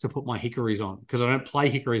racks to put my hickories on because I don't play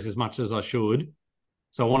hickories as much as I should.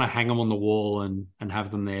 So I want to hang them on the wall and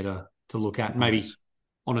have them there to look at. Maybe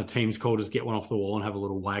on a Teams call, just get one off the wall and have a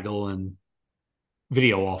little waggle and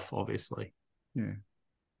video off, obviously. Yeah.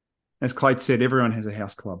 As Clayton said, everyone has a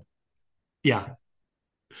house club. Yeah.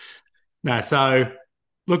 No, so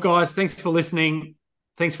look, guys, thanks for listening.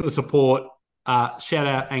 Thanks for the support. Shout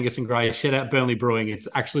out Angus and Gray. Shout out Burnley Brewing. It's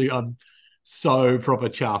actually, I'm so proper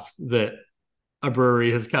chuffed that a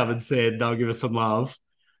brewery has come and said they'll give us some love.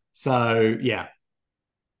 So yeah,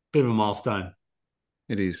 bit of a milestone.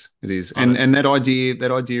 It is. And that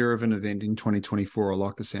idea of an event in 2024, I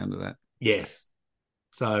like the sound of that. Yes.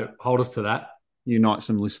 So hold us to that. Unite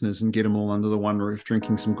some listeners and get them all under the one roof,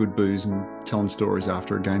 drinking some good booze and telling stories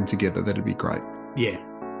after a game together. That'd be great. Yeah.